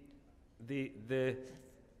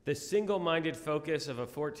the single-minded focus of a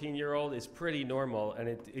 14-year-old is pretty normal, and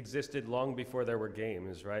it existed long before there were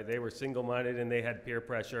games, right? They were single-minded and they had peer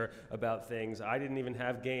pressure about things. I didn't even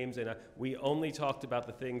have games, and we only talked about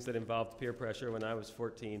the things that involved peer pressure when I was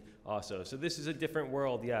 14 also. So this is a different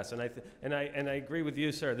world, yes, and I agree with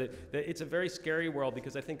you, sir, that it's a very scary world,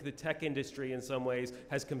 because I think the tech industry in some ways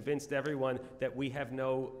has convinced everyone that we have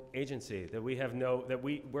no agency, that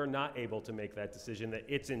we're not able to make that decision, that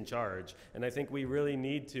it's in charge. And I think we really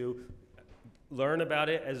need to learn about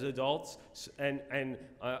it as adults, and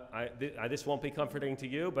this won't be comforting to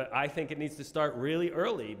you, but I think it needs to start really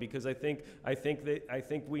early, because I think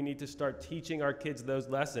we need to start teaching our kids those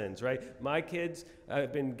lessons, right? My kids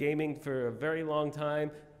have been gaming for a very long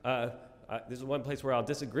time. This is one place where I'll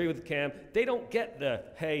disagree with Cam. They don't get the,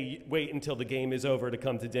 hey, wait until the game is over to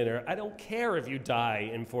come to dinner. I don't care if you die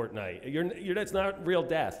in Fortnite. That's not real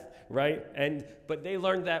death, right? But they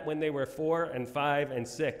learned that when they were 4 and 5 and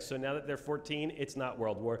 6. So now that they're 14, it's not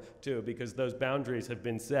World War II, because those boundaries have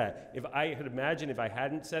been set. If I had imagined if I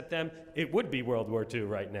hadn't set them, it would be World War II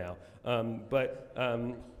right now.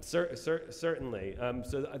 Certainly.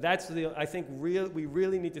 So that's I think we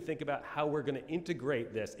really need to think about how we're going to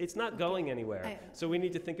integrate this. It's not going anywhere. So we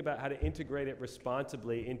need to think about how to integrate it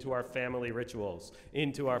responsibly into our family rituals,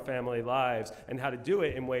 into our family lives, and how to do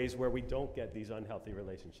it in ways where we don't get these unhealthy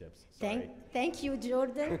relationships. Thank you,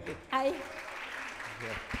 Jordan. I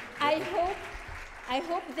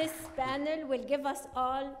hope this panel will give us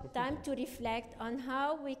all time to reflect on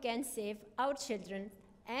how we can save our children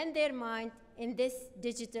and their mind in this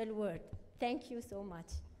digital world. Thank you so much.